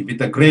valley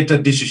with a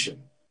greater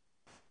decision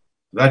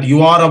that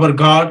you are our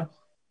God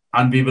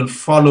and we will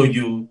follow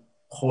you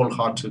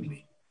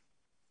wholeheartedly.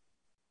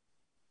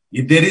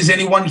 If there is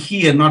anyone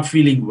here not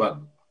feeling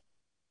well,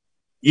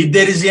 if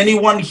there is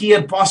anyone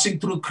here passing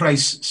through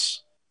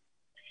crisis,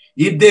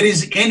 if there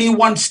is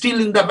anyone still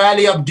in the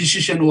valley of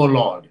decision, O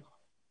Lord,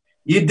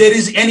 if there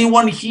is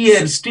anyone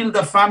here still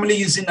the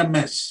family is in a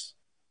mess,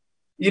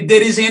 if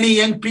there is any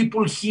young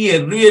people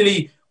here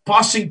really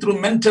passing through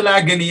mental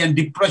agony and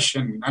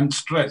depression and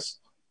stress,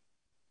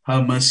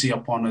 have mercy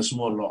upon us,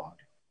 O Lord.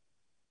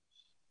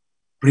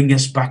 Bring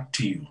us back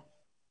to you.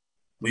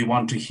 We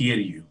want to hear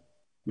you.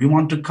 We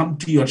want to come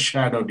to your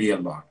shadow, dear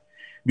Lord.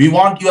 We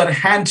want your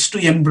hands to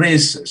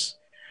embrace us.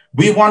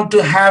 We want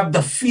to have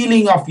the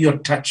feeling of your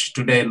touch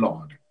today,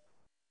 Lord.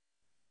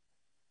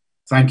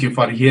 Thank you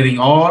for hearing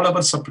all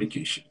our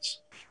supplications.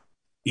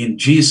 In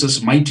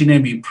Jesus' mighty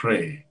name we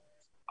pray.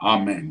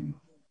 Amen.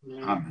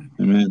 Amen.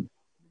 Amen.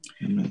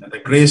 Amen. And the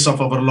grace of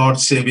our Lord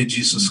Savior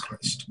Jesus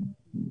Christ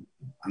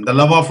and the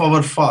love of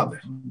our Father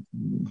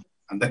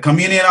and the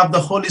communion of the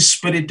Holy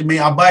Spirit may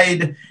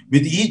abide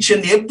with each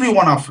and every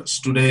one of us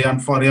today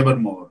and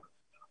forevermore.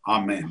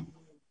 Amen.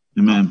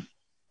 Amen.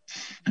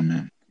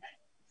 Amen.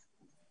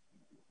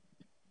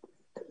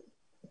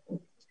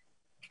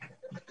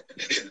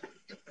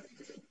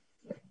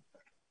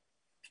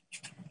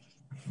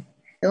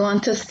 I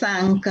want to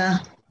thank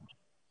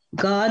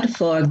God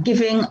for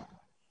giving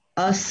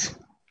us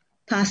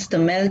Pastor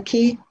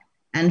Melky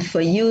and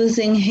for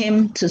using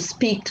him to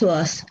speak to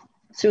us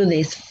through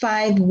these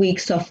 5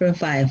 weeks of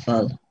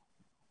revival.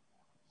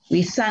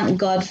 We thank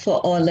God for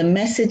all the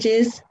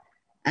messages,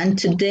 and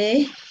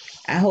today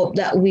I hope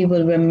that we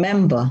will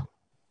remember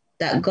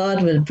that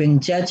God will bring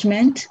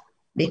judgment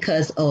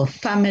because our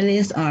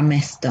families are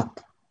messed up.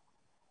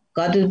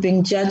 God will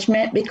bring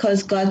judgment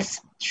because God's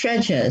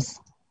treasures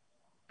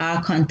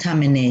are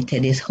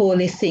contaminated. His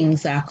holy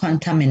things are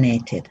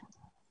contaminated.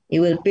 He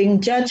will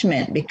bring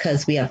judgment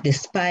because we have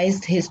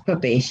despised his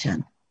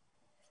probation.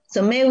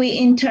 So may we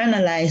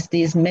internalize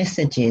these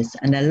messages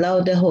and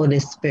allow the Holy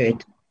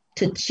Spirit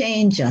to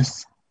change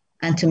us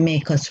and to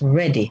make us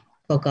ready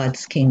for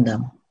God's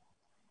kingdom.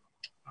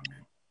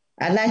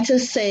 I'd like to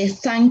say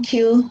thank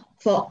you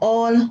for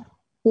all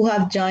who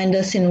have joined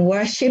us in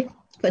worship,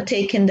 for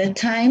taking the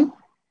time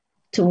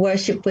to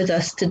worship with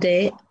us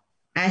today.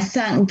 I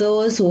thank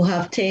those who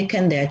have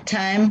taken their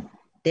time,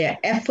 their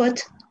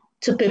effort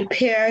to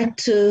prepare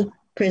to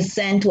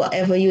present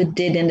whatever you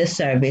did in the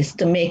service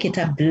to make it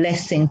a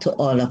blessing to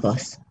all of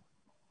us.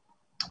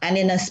 And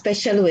in a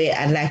special way,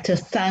 I'd like to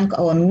thank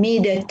our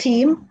media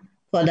team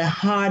for the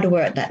hard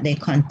work that they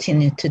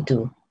continue to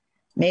do.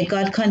 May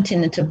God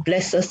continue to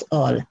bless us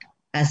all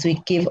as we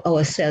give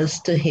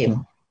ourselves to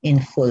him in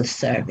full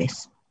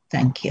service.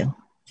 Thank you.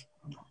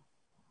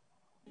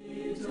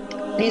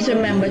 Please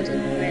remember to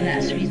join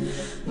us.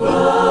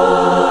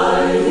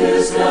 By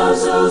his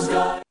counsel's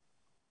guide.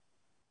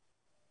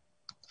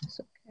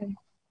 Okay.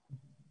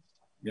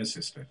 Yes,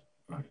 sister.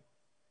 Go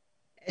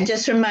ahead.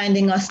 Just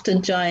reminding us to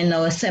join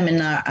our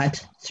seminar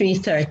at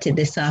 3:30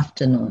 this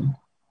afternoon.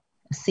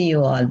 See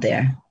you all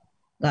there.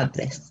 God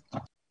bless.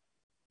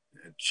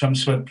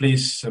 Chelmsford,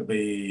 please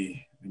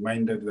be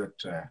reminded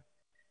that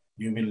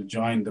you will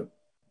join the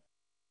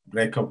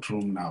breakout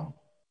room now.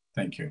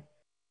 Thank you.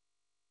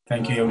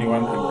 Thank you,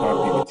 everyone, and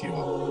God be with you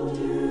all.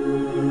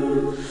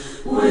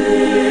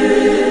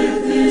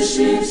 With his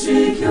sheep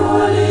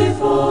securely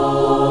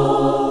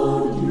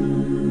fold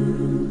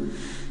you,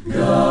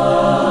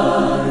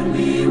 God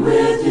be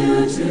with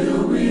you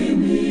till we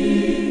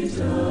meet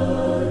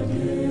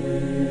again.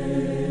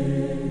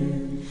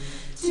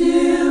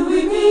 Till we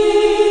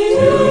meet,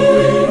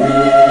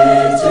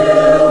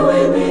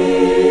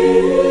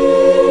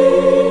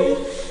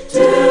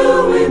 till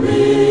we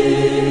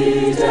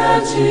meet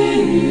at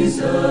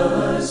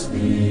Jesus'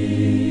 feet.